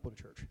invite people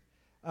to church.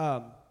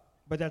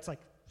 But that's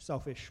like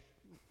selfish.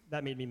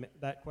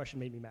 That question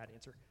made me mad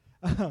answer.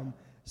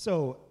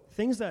 So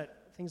things that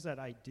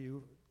I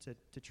do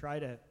to try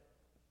to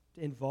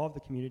involve the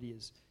community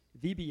is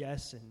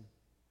VBS and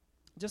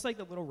just like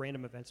the little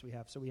random events we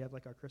have. So we have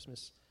like our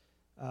Christmas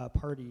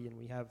party,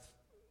 and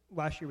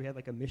last year we had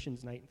like a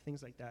missions night and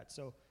things like that.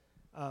 So,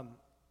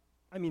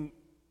 I mean,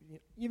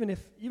 even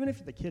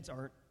if the kids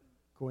aren't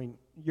going,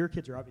 your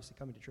kids are obviously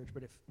coming to church,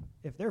 but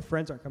if their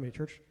friends aren't coming to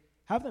church,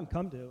 have them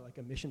come to like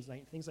a missions night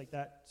and things like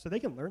that so they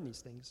can learn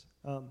these things.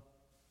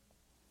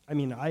 I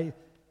mean, I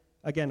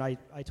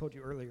told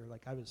you earlier,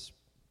 like I was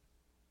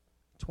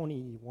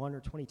 21 or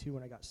 22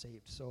 when I got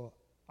saved, so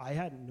I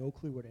had no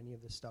clue what any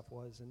of this stuff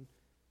was, and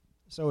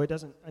so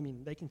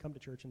they can come to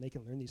church and they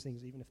can learn these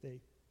things even if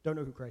they don't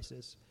know who Christ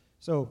is.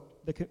 So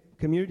the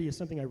community is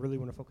something I really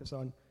want to focus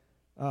on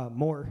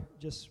more,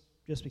 just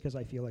because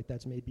I feel like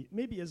that's maybe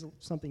is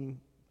something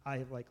I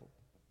have like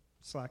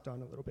slacked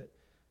on a little bit.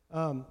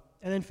 And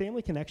then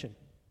family connection.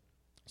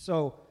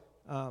 So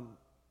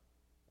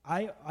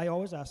I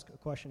always ask a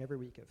question every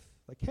week of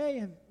like,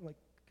 hey,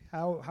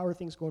 how are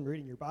things going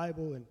reading your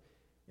Bible and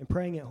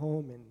praying at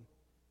home? And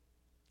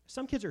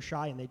some kids are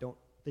shy and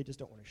they just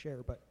don't want to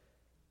share, but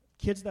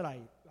kids that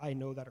I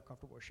know that are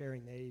comfortable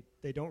sharing,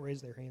 they don't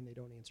raise their hand, they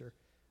don't answer.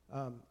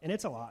 And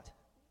it's a lot.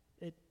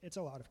 It's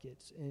a lot of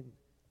kids, and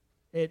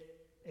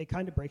it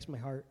kind of breaks my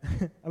heart.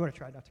 I'm going to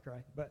try not to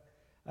cry, but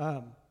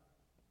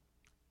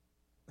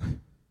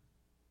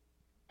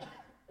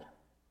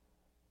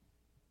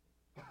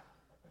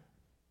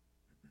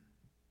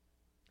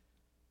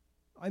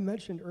I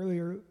mentioned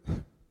earlier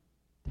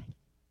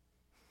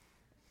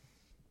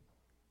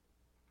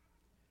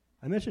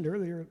mentioned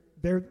earlier,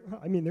 they're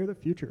the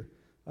future.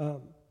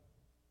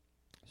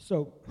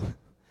 So,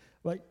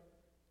 like,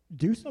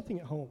 do something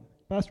at home.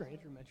 Pastor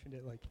Andrew mentioned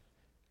it. Like,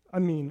 I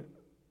mean,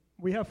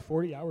 we have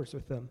 40 hours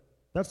with them.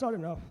 That's not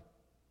enough.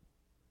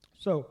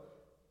 So,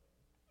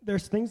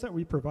 there's things that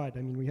we provide.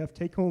 I mean, we have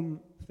take-home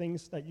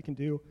things that you can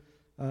do.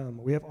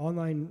 We have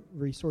online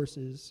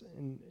resources,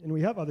 and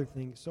we have other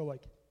things. So,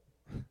 like,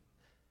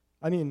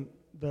 I mean,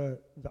 the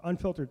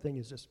unfiltered thing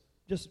is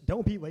just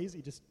don't be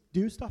lazy. Just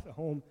do stuff at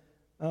home.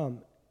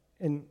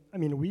 And I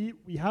mean,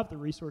 we have the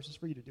resources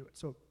for you to do it.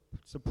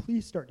 So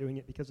please start doing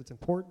it because it's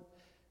important.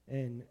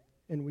 And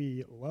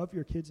we love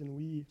your kids, and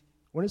we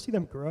want to see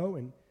them grow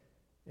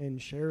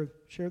and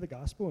share the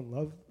gospel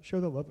and show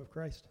the love of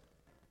Christ.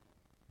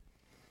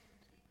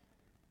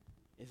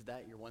 Is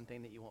that your one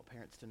thing that you want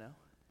parents to know?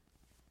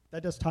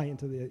 That does tie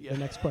into the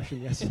next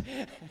question, yes.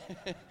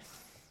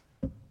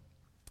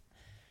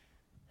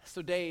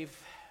 So Dave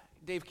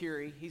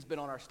Curie, he's been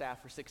on our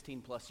staff for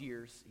 16 plus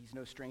years. He's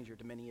no stranger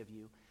to many of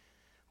you.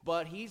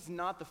 But he's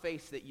not the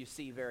face that you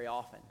see very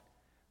often.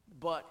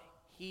 But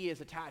he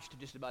is attached to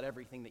just about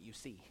everything that you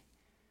see.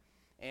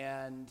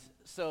 And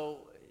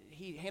so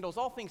he handles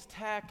all things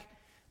tech,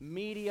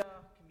 media,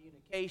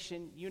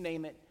 communication, you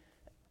name it.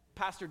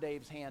 Pastor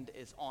Dave's hand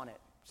is on it.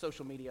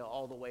 Social media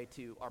all the way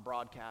to our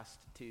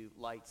broadcast, to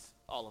lights,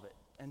 all of it.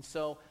 And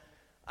so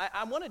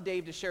I wanted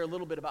Dave to share a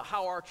little bit about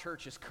how our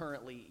church is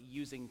currently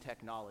using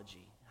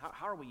technology.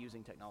 How are we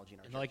using technology in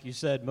our church? Like you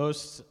said,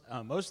 most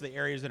of the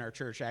areas in our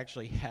church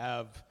actually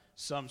have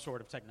some sort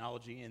of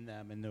technology in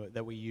them and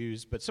that we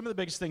use. But some of the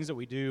biggest things that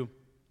we do,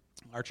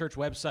 our church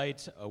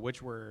website,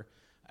 which we're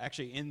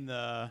actually in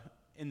the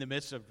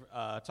midst of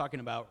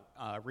talking about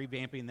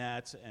revamping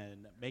that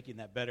and making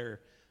that better,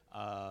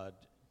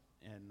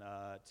 and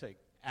to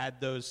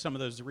add some of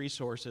those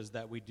resources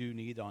that we do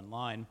need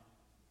online.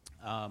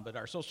 But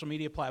our social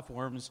media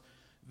platforms,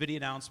 video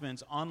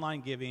announcements, online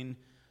giving,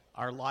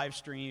 our live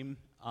stream,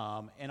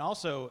 and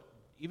also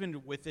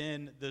even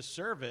within the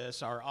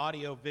service, our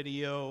audio,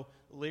 video,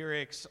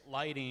 lyrics,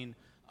 lighting,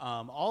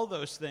 all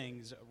those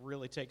things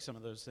really take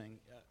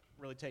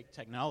really take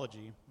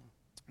technology.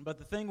 But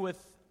the thing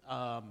with,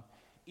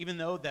 even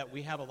though that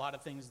we have a lot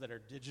of things that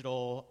are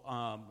digital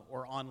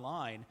or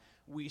online,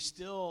 we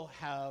still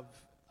have,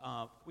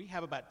 we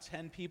have about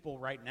 10 people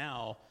right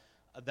now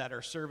that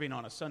are serving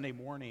on a Sunday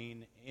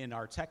morning in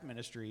our tech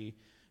ministry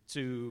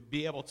to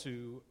be able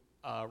to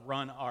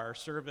run our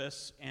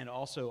service and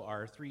also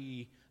our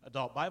 3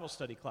 adult Bible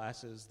study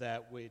classes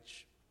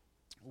which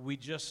we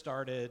just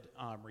started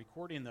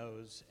recording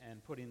those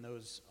and putting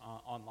those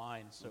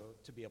online so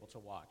to be able to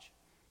watch.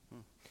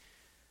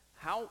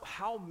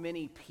 How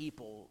many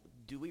people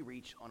do we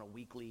reach on a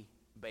weekly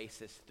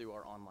basis through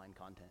our online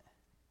content?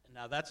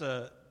 Now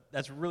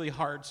that's really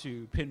hard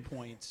to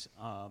pinpoint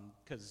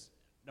because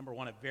number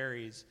one, it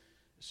varies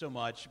so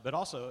much, but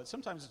also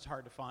sometimes it's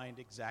hard to find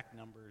exact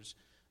numbers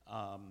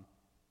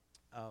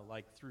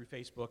like through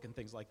Facebook and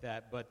things like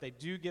that. But they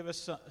do give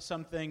us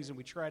some things, and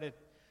we try to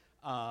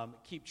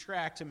keep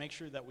track to make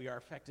sure that we are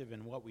effective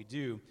in what we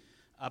do.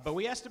 But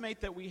we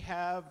estimate that we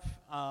have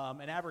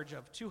an average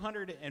of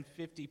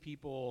 250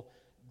 people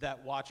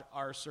that watch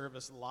our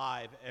service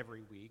live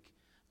every week.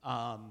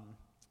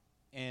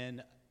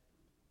 And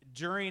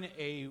during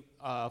a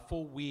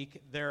full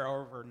week, there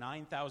are over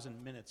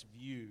 9,000 minutes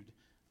viewed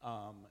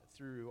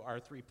through our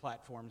 3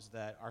 platforms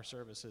that our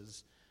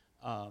services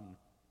are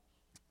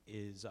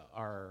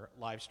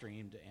live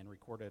streamed and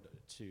recorded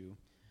to.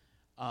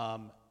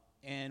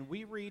 And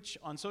we reach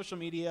on social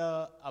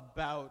media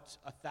about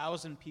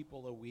 1,000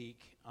 people a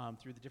week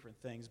through the different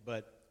things,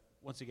 but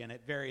once again,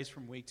 it varies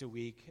from week to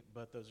week,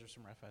 but those are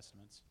some rough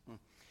estimates.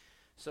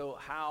 So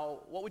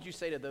what would you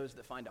say to those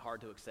that find it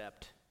hard to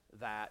accept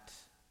that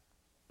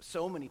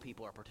so many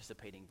people are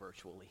participating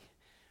virtually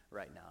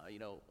right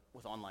now,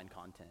 with online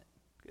content?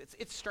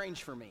 It's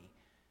strange for me.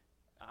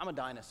 I'm a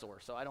dinosaur,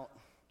 so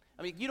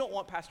you don't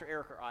want Pastor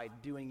Eric or I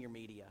doing your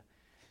media.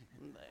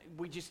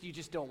 You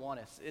just don't want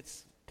us.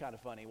 It's kind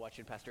of funny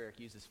watching Pastor Eric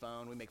use his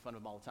phone. We make fun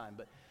of him all the time.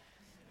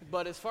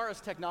 But as far as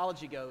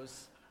technology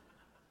goes,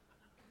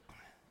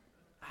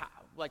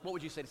 what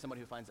would you say to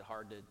somebody who finds it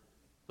hard to,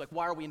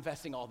 why are we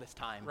investing all this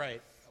time?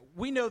 Right.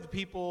 We know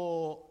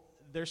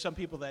there's some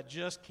people that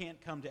just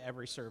can't come to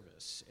every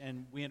service,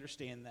 and we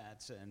understand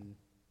that.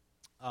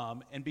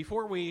 And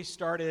before we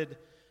started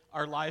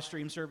our live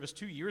stream service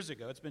 2 years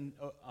ago, it's been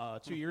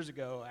 2 years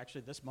ago,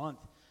 actually this month,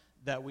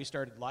 that we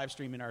started live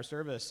streaming our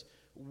service,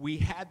 we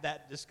had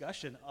that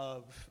discussion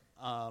of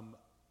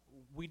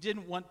we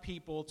didn't want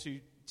people to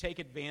take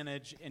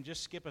advantage and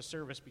just skip a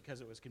service because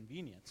it was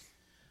convenient.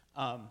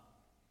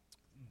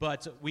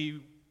 But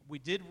we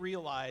did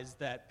realize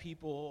that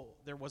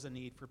there was a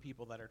need for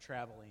people that are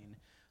traveling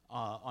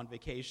on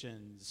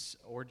vacations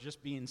or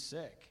just being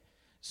sick.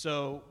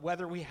 So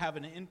whether we have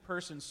an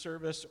in-person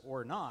service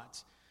or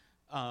not,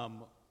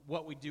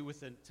 what we do with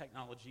the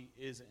technology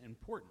is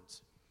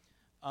important.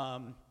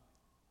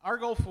 Our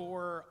goal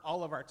for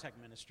all of our tech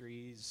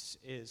ministries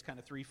is kind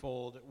of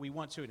threefold. We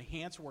want to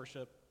enhance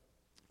worship,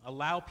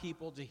 allow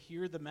people to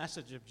hear the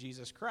message of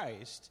Jesus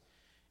Christ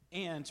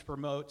and to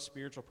promote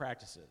spiritual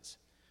practices.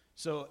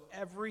 So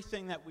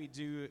everything that we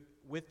do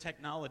with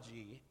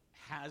technology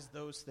has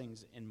those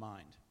things in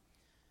mind.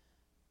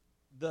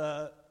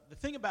 The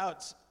thing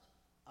about,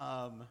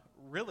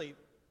 really,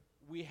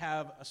 we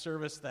have a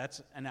service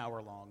that's an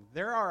hour long.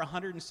 There are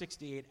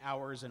 168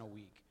 hours in a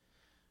week.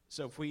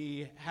 So if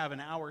we have an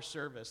hour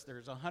service,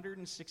 there's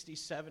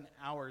 167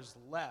 hours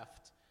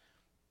left.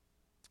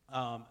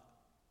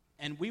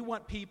 And we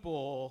want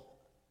people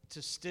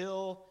to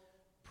still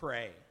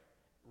pray,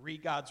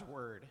 read God's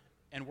word,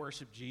 and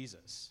worship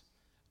Jesus.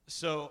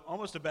 So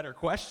almost a better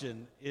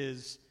question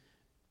is,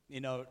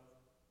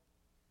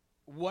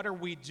 what are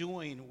we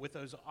doing with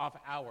those off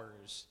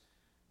hours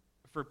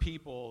for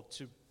people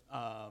to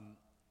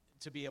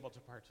be able to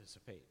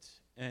participate?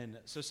 And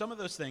so some of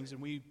those things,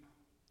 and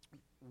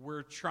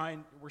we're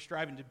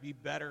striving to be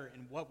better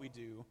in what we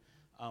do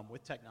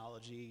with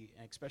technology,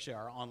 and especially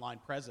our online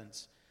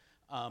presence.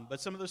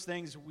 But some of those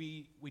things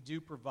we do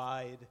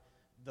provide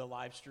the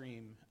live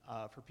stream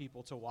for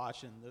people to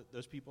watch, and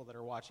those people that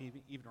are watching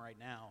even right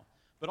now.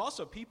 But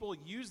also people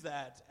use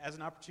that as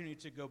an opportunity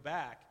to go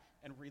back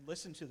and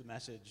re-listen to the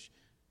message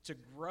to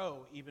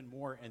grow even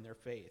more in their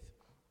faith.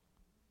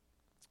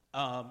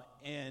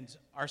 And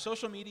our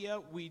social media,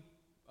 we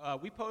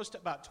post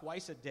about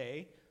twice a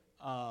day,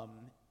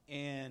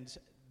 and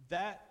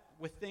that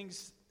with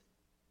things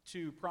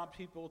to prompt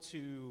people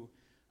to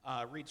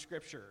read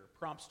scripture,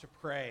 prompts to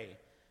pray,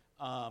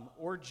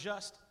 or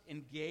just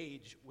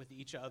engage with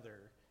each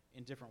other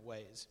in different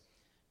ways.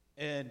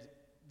 And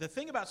the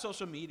thing about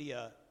social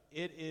media,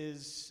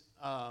 it's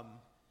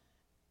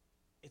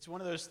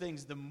one of those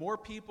things, the more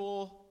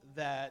people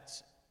that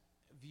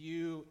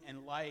view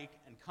and like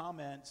and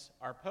comment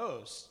our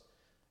posts,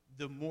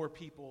 the more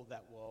people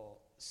that will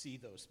see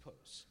those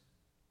posts.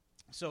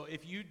 So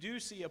if you do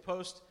see a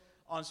post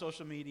on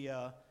social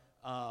media,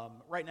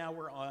 right now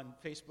we're on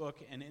Facebook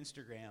and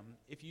Instagram.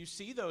 If you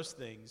see those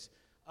things,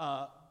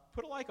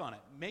 put a like on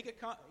it. Make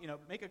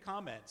a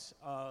comment.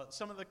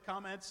 Some of the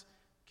comments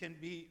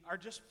are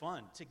just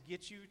fun to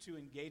get you to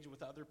engage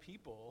with other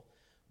people.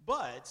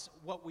 But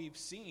what we've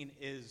seen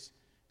is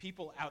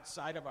people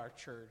outside of our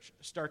church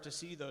start to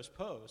see those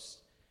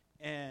posts,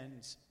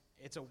 and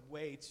it's a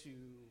way to,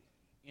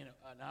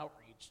 an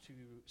outreach to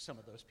some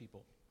of those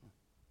people.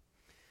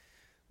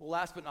 Well,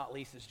 last but not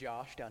least is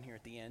Josh down here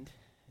at the end.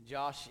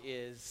 Josh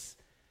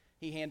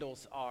he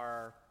handles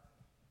our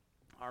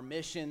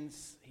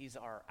missions. He's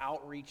our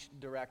outreach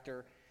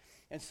director.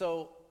 And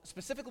so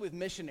specifically with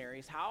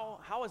missionaries, how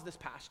has this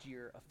past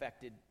year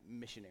affected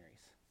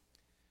missionaries?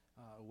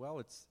 Well,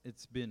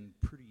 it's been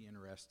pretty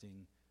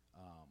interesting.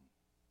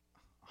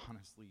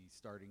 Honestly,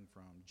 starting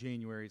from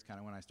January is kind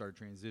of when I started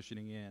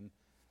transitioning in.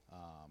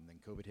 Then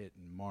COVID hit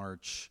in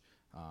March,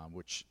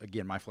 which,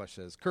 again, my flesh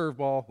says,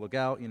 curveball, look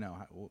out,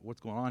 what's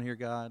going on here,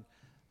 God?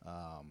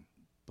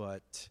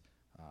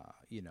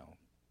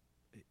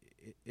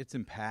 It's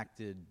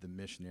impacted the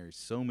missionaries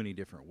so many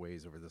different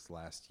ways over this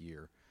last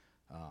year.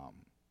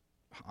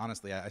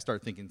 Honestly, I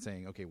started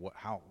saying, okay,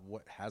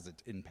 what has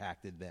it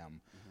impacted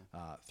them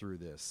through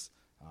this?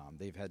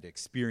 They've had to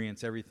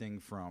experience everything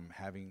from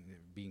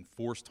being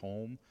forced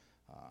home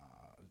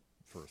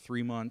for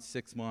 3 months,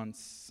 6 months,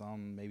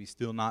 some maybe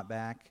still not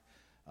back,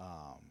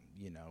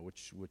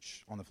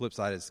 which on the flip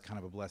side is kind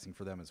of a blessing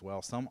for them as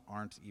well. Some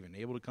aren't even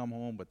able to come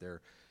home, but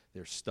they're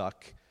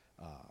stuck,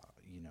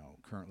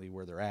 currently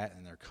where they're at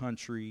in their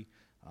country,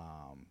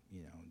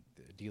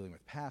 dealing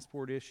with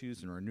passport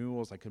issues and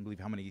renewals. I couldn't believe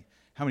how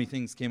many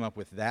things came up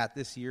with that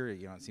this year.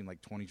 It seemed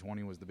like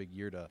 2020 was the big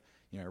year to,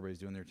 everybody's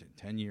doing their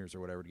 10 years or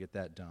whatever to get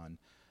that done.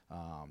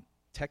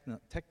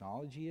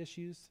 Technology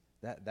issues,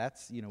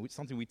 that's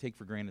something we take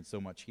for granted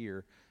so much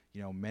here.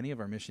 Many of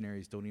our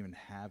missionaries don't even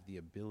have the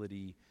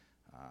ability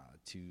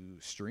to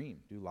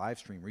do live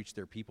stream, reach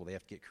their people. They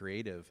have to get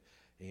creative,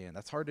 and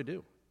that's hard to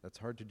do. That's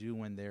hard to do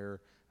when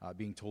they're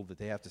being told that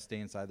they have to stay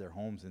inside their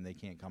homes and they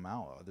can't come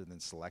out other than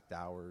select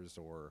hours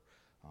or,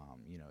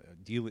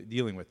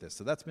 dealing with this.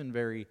 So that's been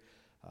very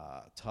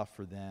tough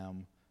for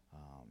them.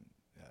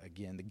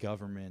 Again, the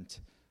government,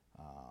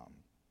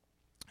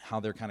 how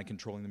they're kind of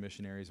controlling the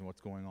missionaries and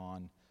what's going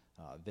on.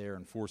 They're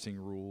enforcing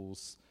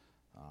rules.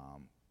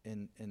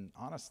 And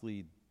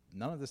honestly,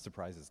 none of this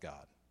surprises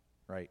God,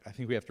 right? I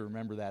think we have to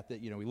remember that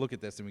we look at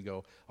this and we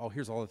go, oh,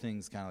 here's all the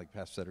things, kind of like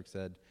Pastor Cedric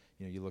said.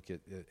 You look at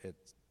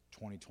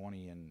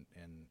 2020 and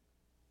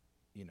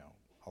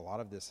a lot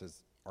of this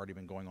has already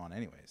been going on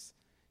anyways.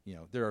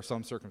 There are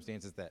some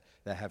circumstances that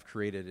have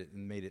created it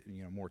and made it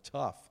more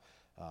tough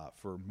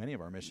for many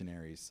of our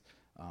missionaries.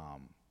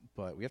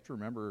 But we have to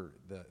remember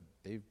that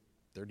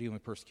they're dealing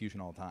with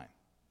persecution all the time.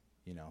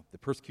 The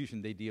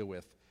persecution they deal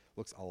with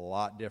looks a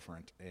lot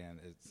different, and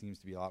it seems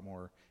to be a lot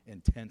more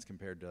intense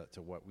compared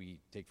to what we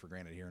take for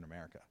granted here in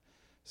America.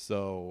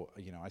 So,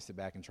 I sit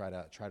back and try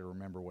to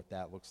remember what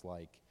that looks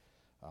like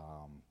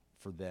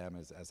for them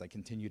as I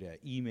continue to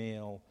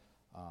email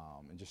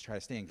and just try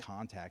to stay in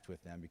contact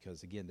with them,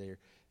 because again,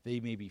 they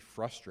may be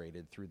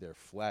frustrated through their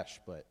flesh,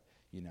 but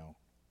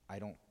I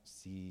don't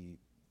see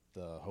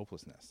the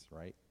hopelessness,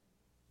 right?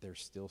 They're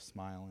still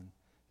smiling.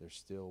 They're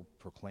still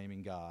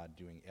proclaiming God,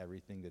 doing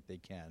everything that they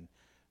can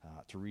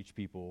to reach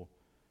people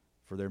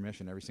for their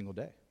mission every single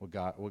day, what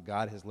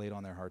God has laid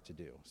on their heart to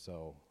do.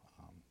 So,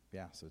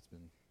 so it's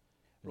been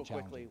Real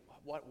challenging. quickly,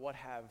 what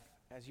have,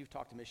 as you've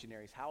talked to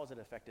missionaries, how has it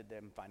affected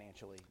them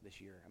financially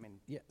this year? I mean,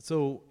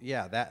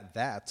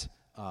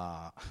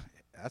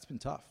 that's been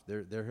tough.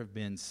 There have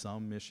been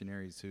some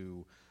missionaries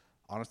who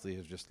honestly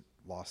have just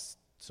lost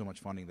so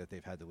much funding that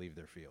they've had to leave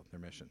their field, their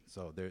mission.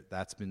 So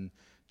that's been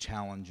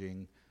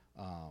challenging.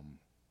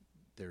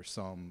 There's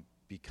some,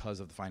 because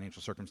of the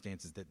financial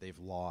circumstances that they've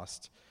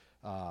lost,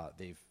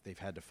 they've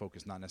had to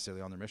focus not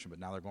necessarily on their mission, but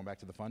now they're going back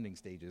to the funding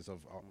stages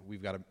of we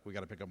got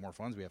to pick up more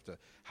funds.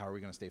 How are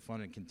we going to stay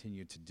funded and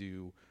continue to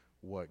do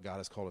what God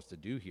has called us to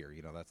do here?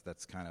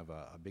 That's kind of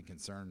a big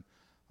concern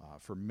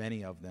for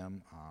many of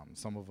them.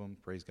 Some of them,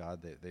 praise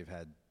God, they've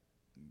had,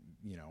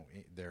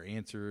 they're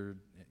answered,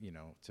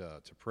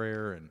 to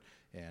prayer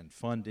and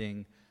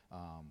funding.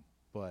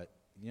 But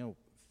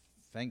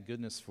thank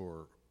goodness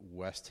for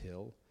West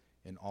Hill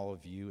and all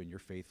of you and your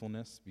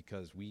faithfulness,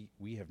 because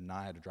we have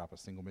not had to drop a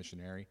single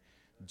missionary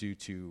due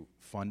to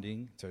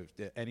funding, to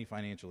any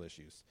financial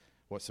issues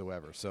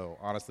whatsoever. So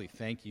honestly,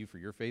 thank you for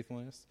your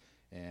faithfulness,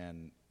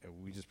 and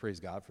we just praise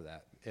God for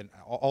that. And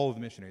all of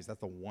the missionaries, that's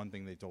the one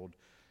thing they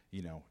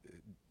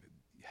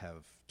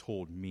have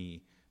told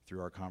me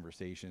through our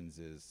conversations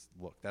is,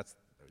 look,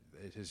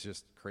 it's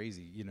just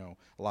crazy.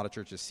 A lot of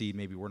churches see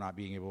maybe we're not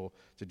being able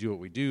to do what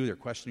we do. They're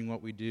questioning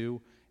what we do,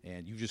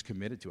 and you just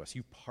committed to us.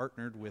 You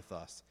partnered with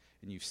us,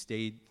 and you've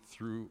stayed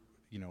through,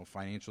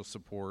 financial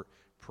support,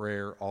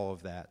 prayer, all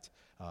of that,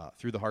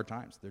 through the hard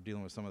times. They're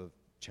dealing with some of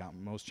the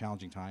most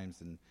challenging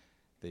times, and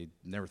they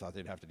never thought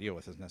they'd have to deal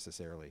with us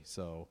necessarily.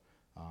 So,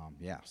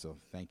 so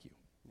thank you.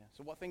 Yeah.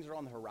 So what things are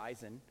on the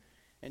horizon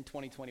in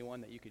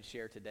 2021 that you could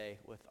share today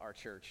with our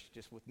church,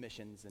 just with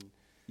missions and?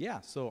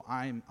 Yeah, so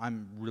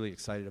I'm really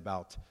excited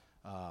about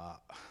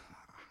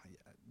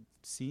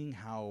seeing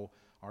how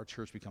our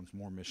church becomes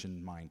more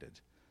mission-minded.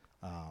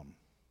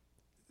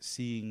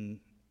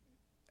 Seeing,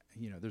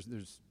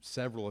 there's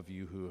several of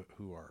you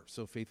who are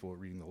so faithful at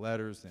reading the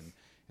letters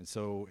and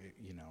so,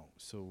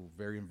 so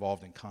very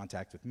involved in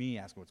contact with me,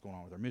 asking what's going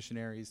on with our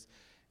missionaries.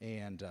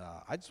 And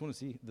I just want to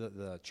see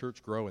the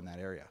church grow in that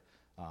area.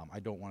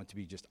 I don't want it to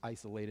be just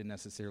isolated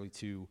necessarily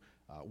to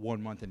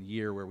 1 month in a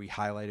year where we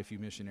highlight a few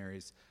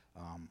missionaries.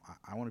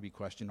 I want to be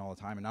questioned all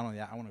the time, and not only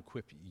that, I want to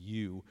equip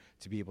you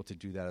to be able to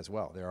do that as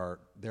well.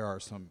 There are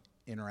some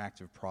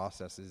interactive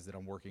processes that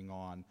I'm working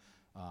on,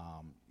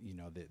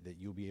 that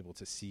you'll be able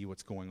to see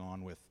what's going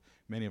on with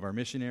many of our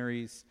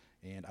missionaries,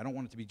 and I don't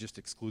want it to be just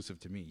exclusive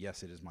to me.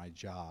 Yes, it is my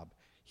job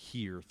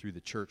here through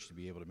the church to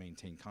be able to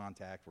maintain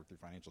contact, work through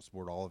financial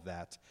support, all of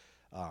that.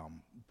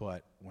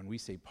 But when we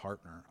say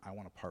partner, I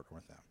want to partner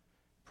with them.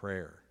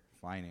 Prayer,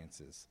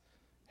 finances,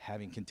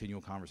 having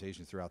continual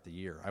conversations throughout the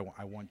year.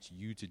 I want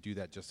you to do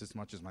that just as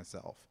much as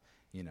myself,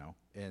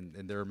 and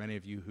there are many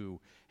of you who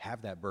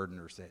have that burden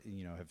or say,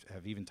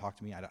 have even talked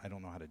to me. I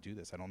don't know how to do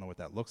this. I don't know what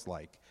that looks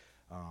like.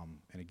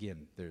 And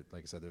again,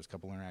 like I said, there's a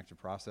couple interactive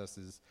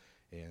processes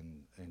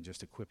and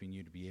just equipping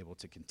you to be able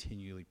to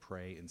continually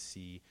pray and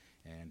see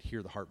and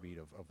hear the heartbeat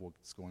of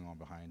what's going on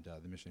behind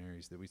the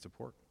missionaries that we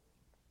support.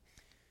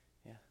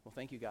 Yeah, well,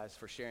 thank you guys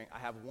for sharing. I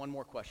have one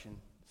more question,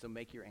 so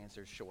make your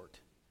answers short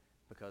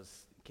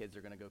because kids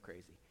are going to go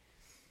crazy.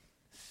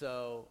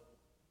 So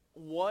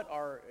what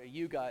are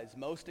you guys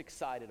most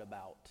excited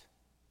about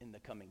in the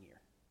coming year?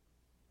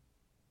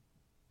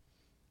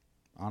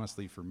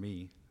 Honestly, for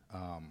me,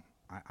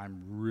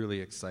 I'm really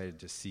excited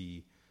to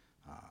see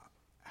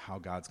how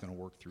God's going to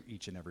work through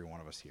each and every one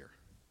of us here.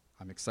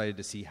 I'm excited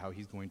to see how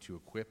he's going to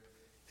equip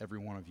every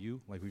one of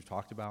you, like we've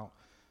talked about.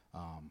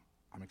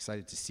 I'm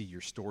excited to see your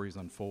stories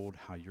unfold,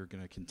 how you're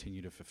going to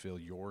continue to fulfill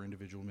your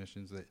individual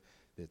missions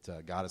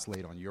that God has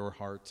laid on your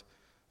heart,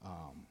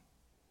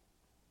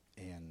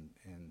 and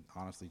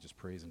honestly just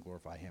praise and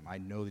glorify him. I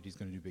know that he's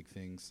going to do big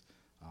things.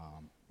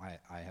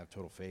 I have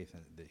total faith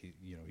that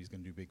he's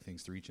going to do big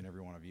things through each and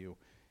every one of you,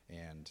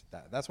 and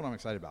that's what I'm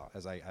excited about.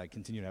 As I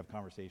continue to have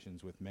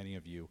conversations with many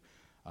of you,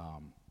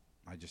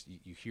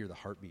 you hear the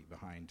heartbeat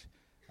behind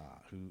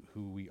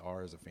who we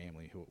are as a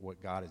family, what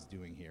God is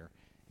doing here.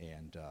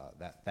 And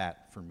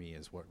that for me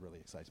is what really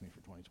excites me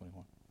for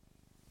 2021.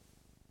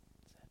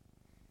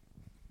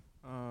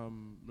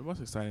 The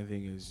most exciting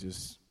thing is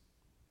just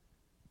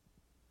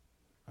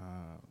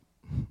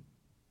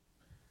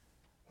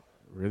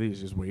really is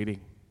just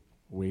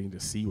waiting to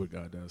see what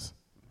God does.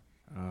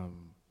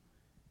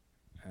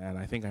 And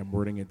I think I'm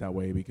wording it that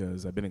way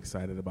because I've been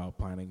excited about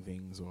planning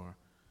things or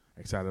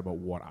excited about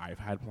what I've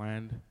had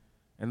planned.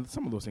 And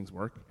some of those things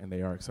work and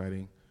they are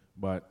exciting,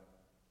 but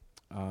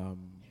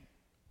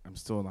I'm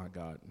still not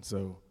God. And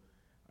so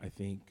I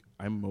think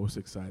I'm most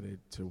excited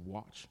to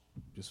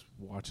just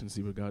watch and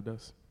see what God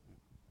does.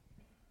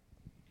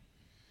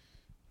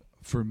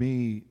 For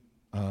me,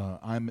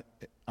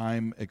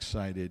 I'm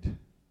excited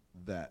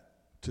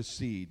to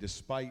see,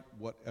 despite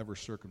whatever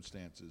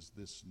circumstances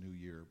this new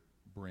year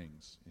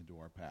brings into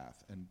our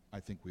path. And I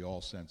think we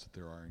all sense that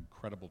there are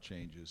incredible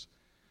changes,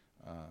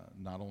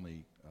 not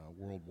only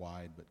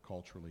worldwide, but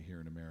culturally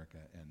here in America,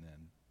 and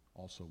then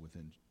also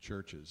within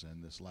churches.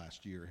 And this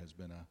last year has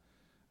been a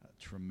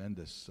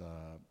tremendously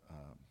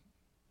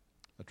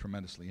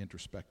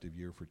introspective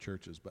year for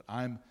churches. But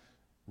I'm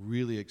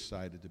really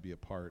excited to be a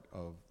part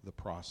of the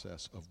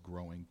process of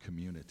growing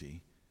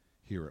community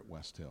here at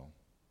West Hill.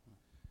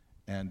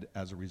 And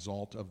as a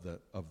result of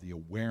the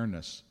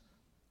awareness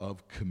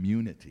of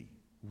community,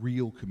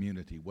 real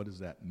community, what does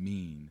that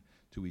mean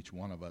to each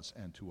one of us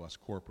and to us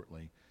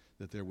corporately,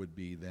 that there would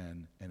be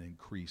then an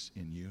increase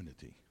in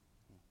unity.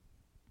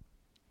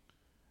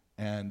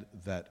 And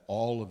that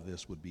all of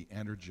this would be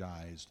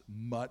energized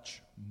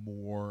much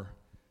more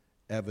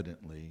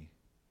evidently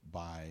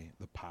by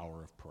the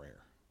power of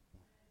prayer.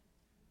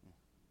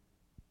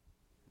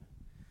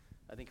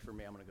 I think for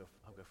me, I'll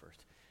go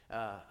first.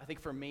 I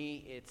think for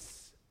me,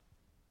 it's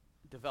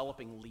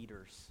developing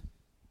leaders.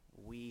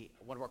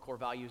 One of our core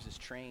values is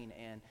train,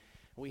 and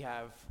we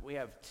have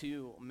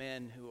two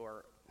men who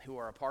are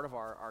a part of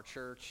our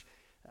church,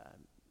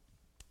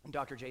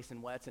 Dr.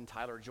 Jason Wetz and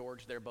Tyler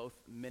George. They're both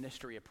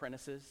ministry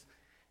apprentices,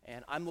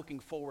 and I'm looking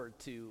forward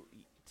to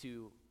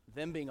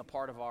them being a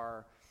part of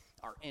our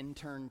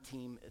intern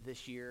team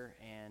this year.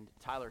 And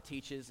Tyler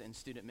teaches in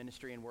student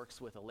ministry and works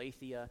with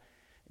Aletheia.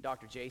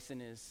 Dr.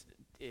 Jason is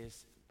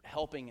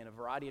helping in a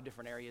variety of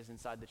different areas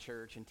inside the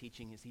church and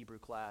teaching his Hebrew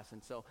class.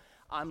 And so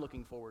I'm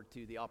looking forward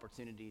to the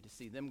opportunity to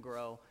see them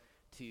grow,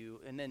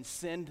 and then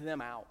send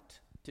them out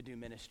to do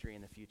ministry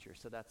in the future.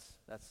 So that's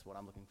what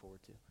I'm looking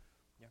forward to.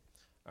 Yeah.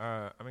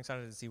 I'm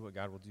excited to see what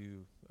God will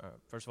do,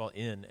 first of all,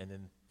 in and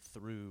then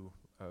through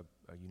a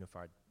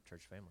unified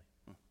church family.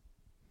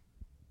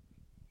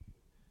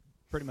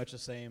 Pretty much the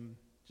same,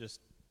 just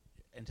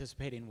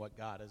anticipating what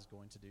God is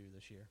going to do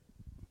this year.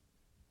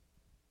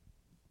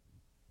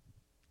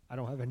 I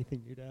don't have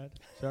anything new to add.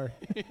 Sorry.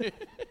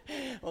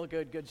 Well,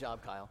 good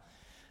job, Kyle.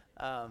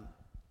 I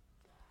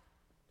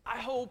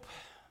hope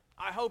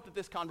that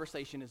this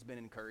conversation has been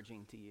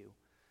encouraging to you.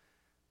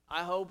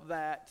 I hope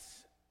that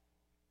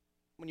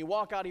when you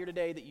walk out of here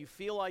today, that you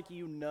feel like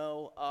you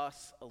know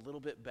us a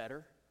little bit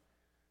better,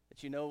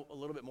 that you know a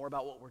little bit more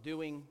about what we're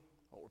doing,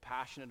 what we're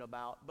passionate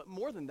about. But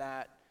more than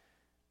that,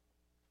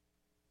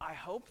 I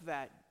hope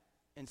that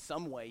in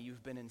some way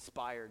you've been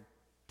inspired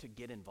to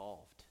get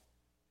involved.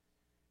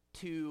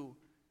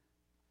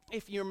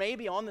 If you're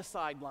maybe on the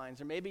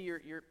sidelines, or maybe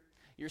you're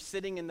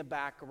sitting in the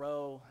back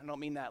row. I don't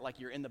mean that like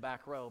you're in the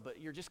back row,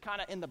 but you're just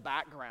kind of in the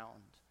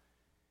background,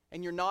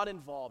 and you're not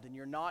involved, and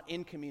you're not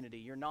in community,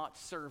 you're not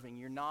serving,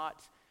 you're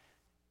not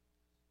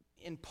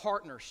in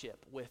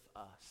partnership with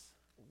us.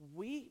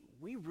 We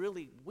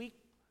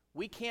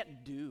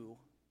can't do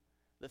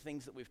the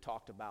things that we've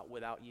talked about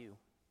without you.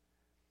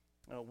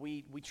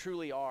 We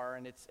truly are,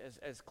 and it's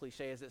as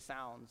cliche as it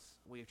sounds,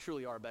 we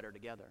truly are better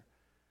together.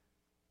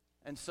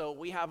 And so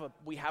we have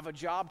a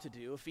job to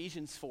do.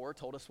 Ephesians 4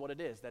 told us what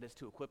it is. That is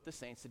to equip the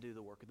saints to do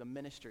the work of the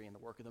ministry. And the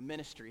work of the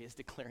ministry is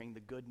declaring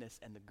the goodness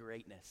and the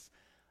greatness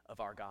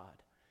of our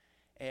God.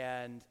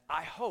 And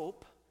I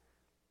hope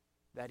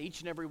that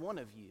each and every one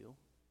of you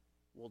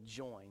will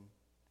join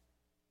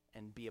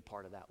and be a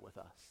part of that with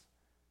us.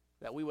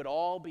 That we would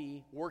all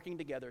be working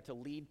together to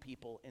lead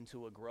people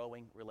into a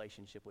growing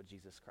relationship with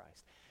Jesus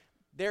Christ.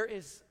 There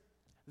is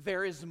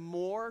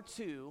more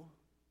to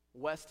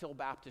West Hill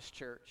Baptist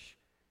Church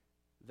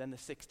than the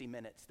 60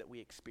 minutes that we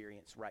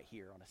experience right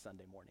here on a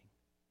Sunday morning.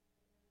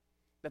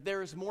 That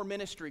there is more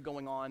ministry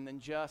going on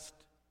than just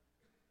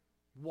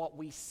what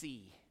we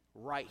see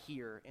right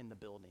here in the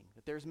building.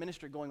 That there's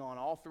ministry going on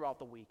all throughout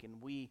the week,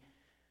 and we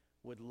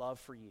would love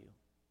for you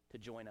to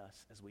join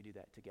us as we do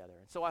that together.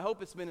 And so I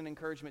hope it's been an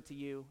encouragement to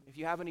you. If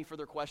you have any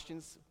further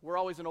questions, we're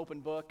always an open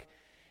book,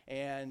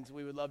 and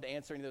we would love to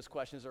answer any of those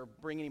questions or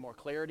bring any more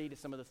clarity to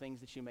some of the things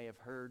that you may have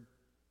heard.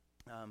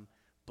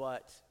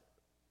 But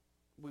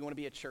we want to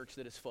be a church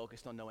that is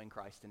focused on knowing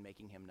Christ and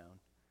making him known.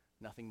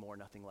 Nothing more,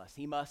 nothing less.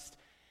 He must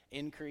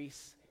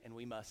increase and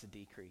we must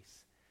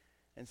decrease.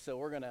 And so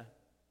we're going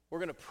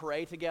to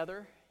pray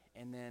together,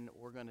 and then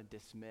we're going to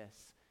dismiss.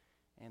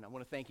 And I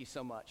want to thank you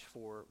so much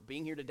for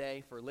being here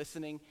today, for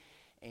listening,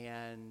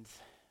 and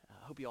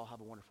I hope you all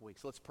have a wonderful week.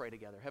 So let's pray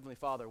together. Heavenly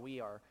Father,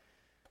 we are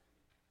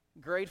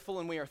grateful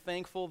and we are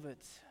thankful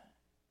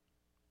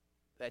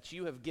that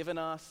you have given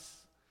us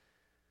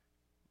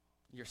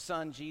your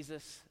Son,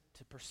 Jesus,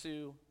 to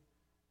pursue,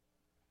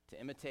 to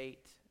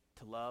imitate,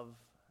 to love,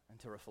 and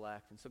to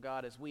reflect. And so,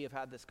 God, as we have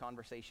had this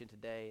conversation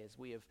today, as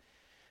we have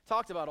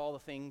talked about all the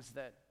things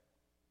that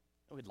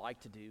we'd like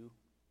to do,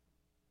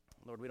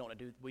 Lord, we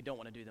don't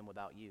want to do them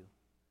without you.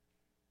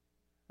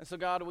 And so,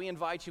 God, we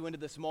invite you into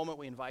this moment.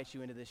 We invite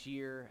you into this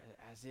year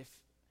as if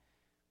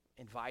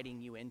inviting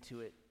you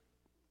into it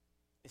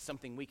is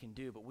something we can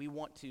do, but we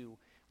want to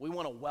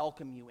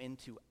welcome you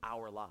into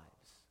our lives.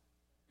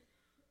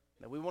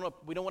 That we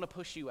don't want to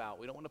push you out.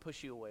 We don't want to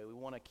push you away. We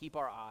want to keep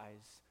our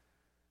eyes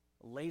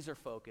laser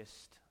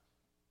focused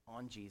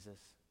on Jesus.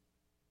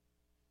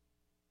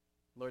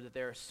 Lord, that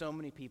there are so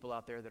many people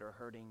out there that are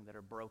hurting, that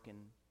are broken.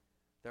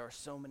 There are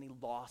so many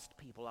lost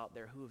people out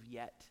there who have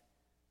yet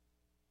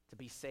to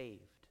be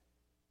saved.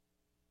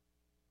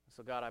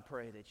 So God, I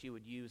pray that you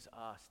would use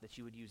us, that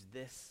you would use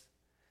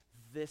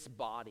this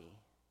body,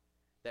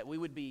 that we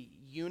would be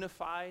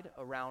unified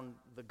around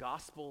the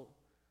gospel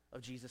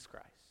of Jesus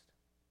Christ,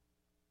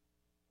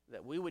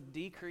 that we would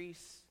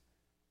decrease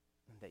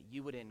and that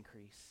you would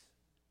increase,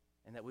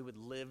 and that we would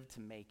live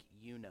to make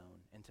you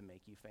known and to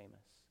make you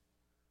famous.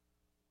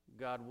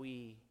 God,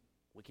 we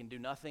can do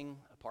nothing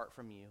apart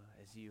from you,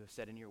 as you have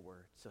said in your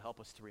word, so help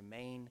us to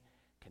remain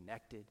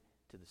connected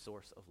to the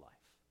source of life.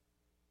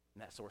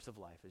 And that source of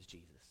life is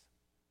Jesus.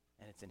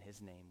 And it's in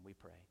his name we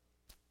pray.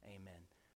 Amen.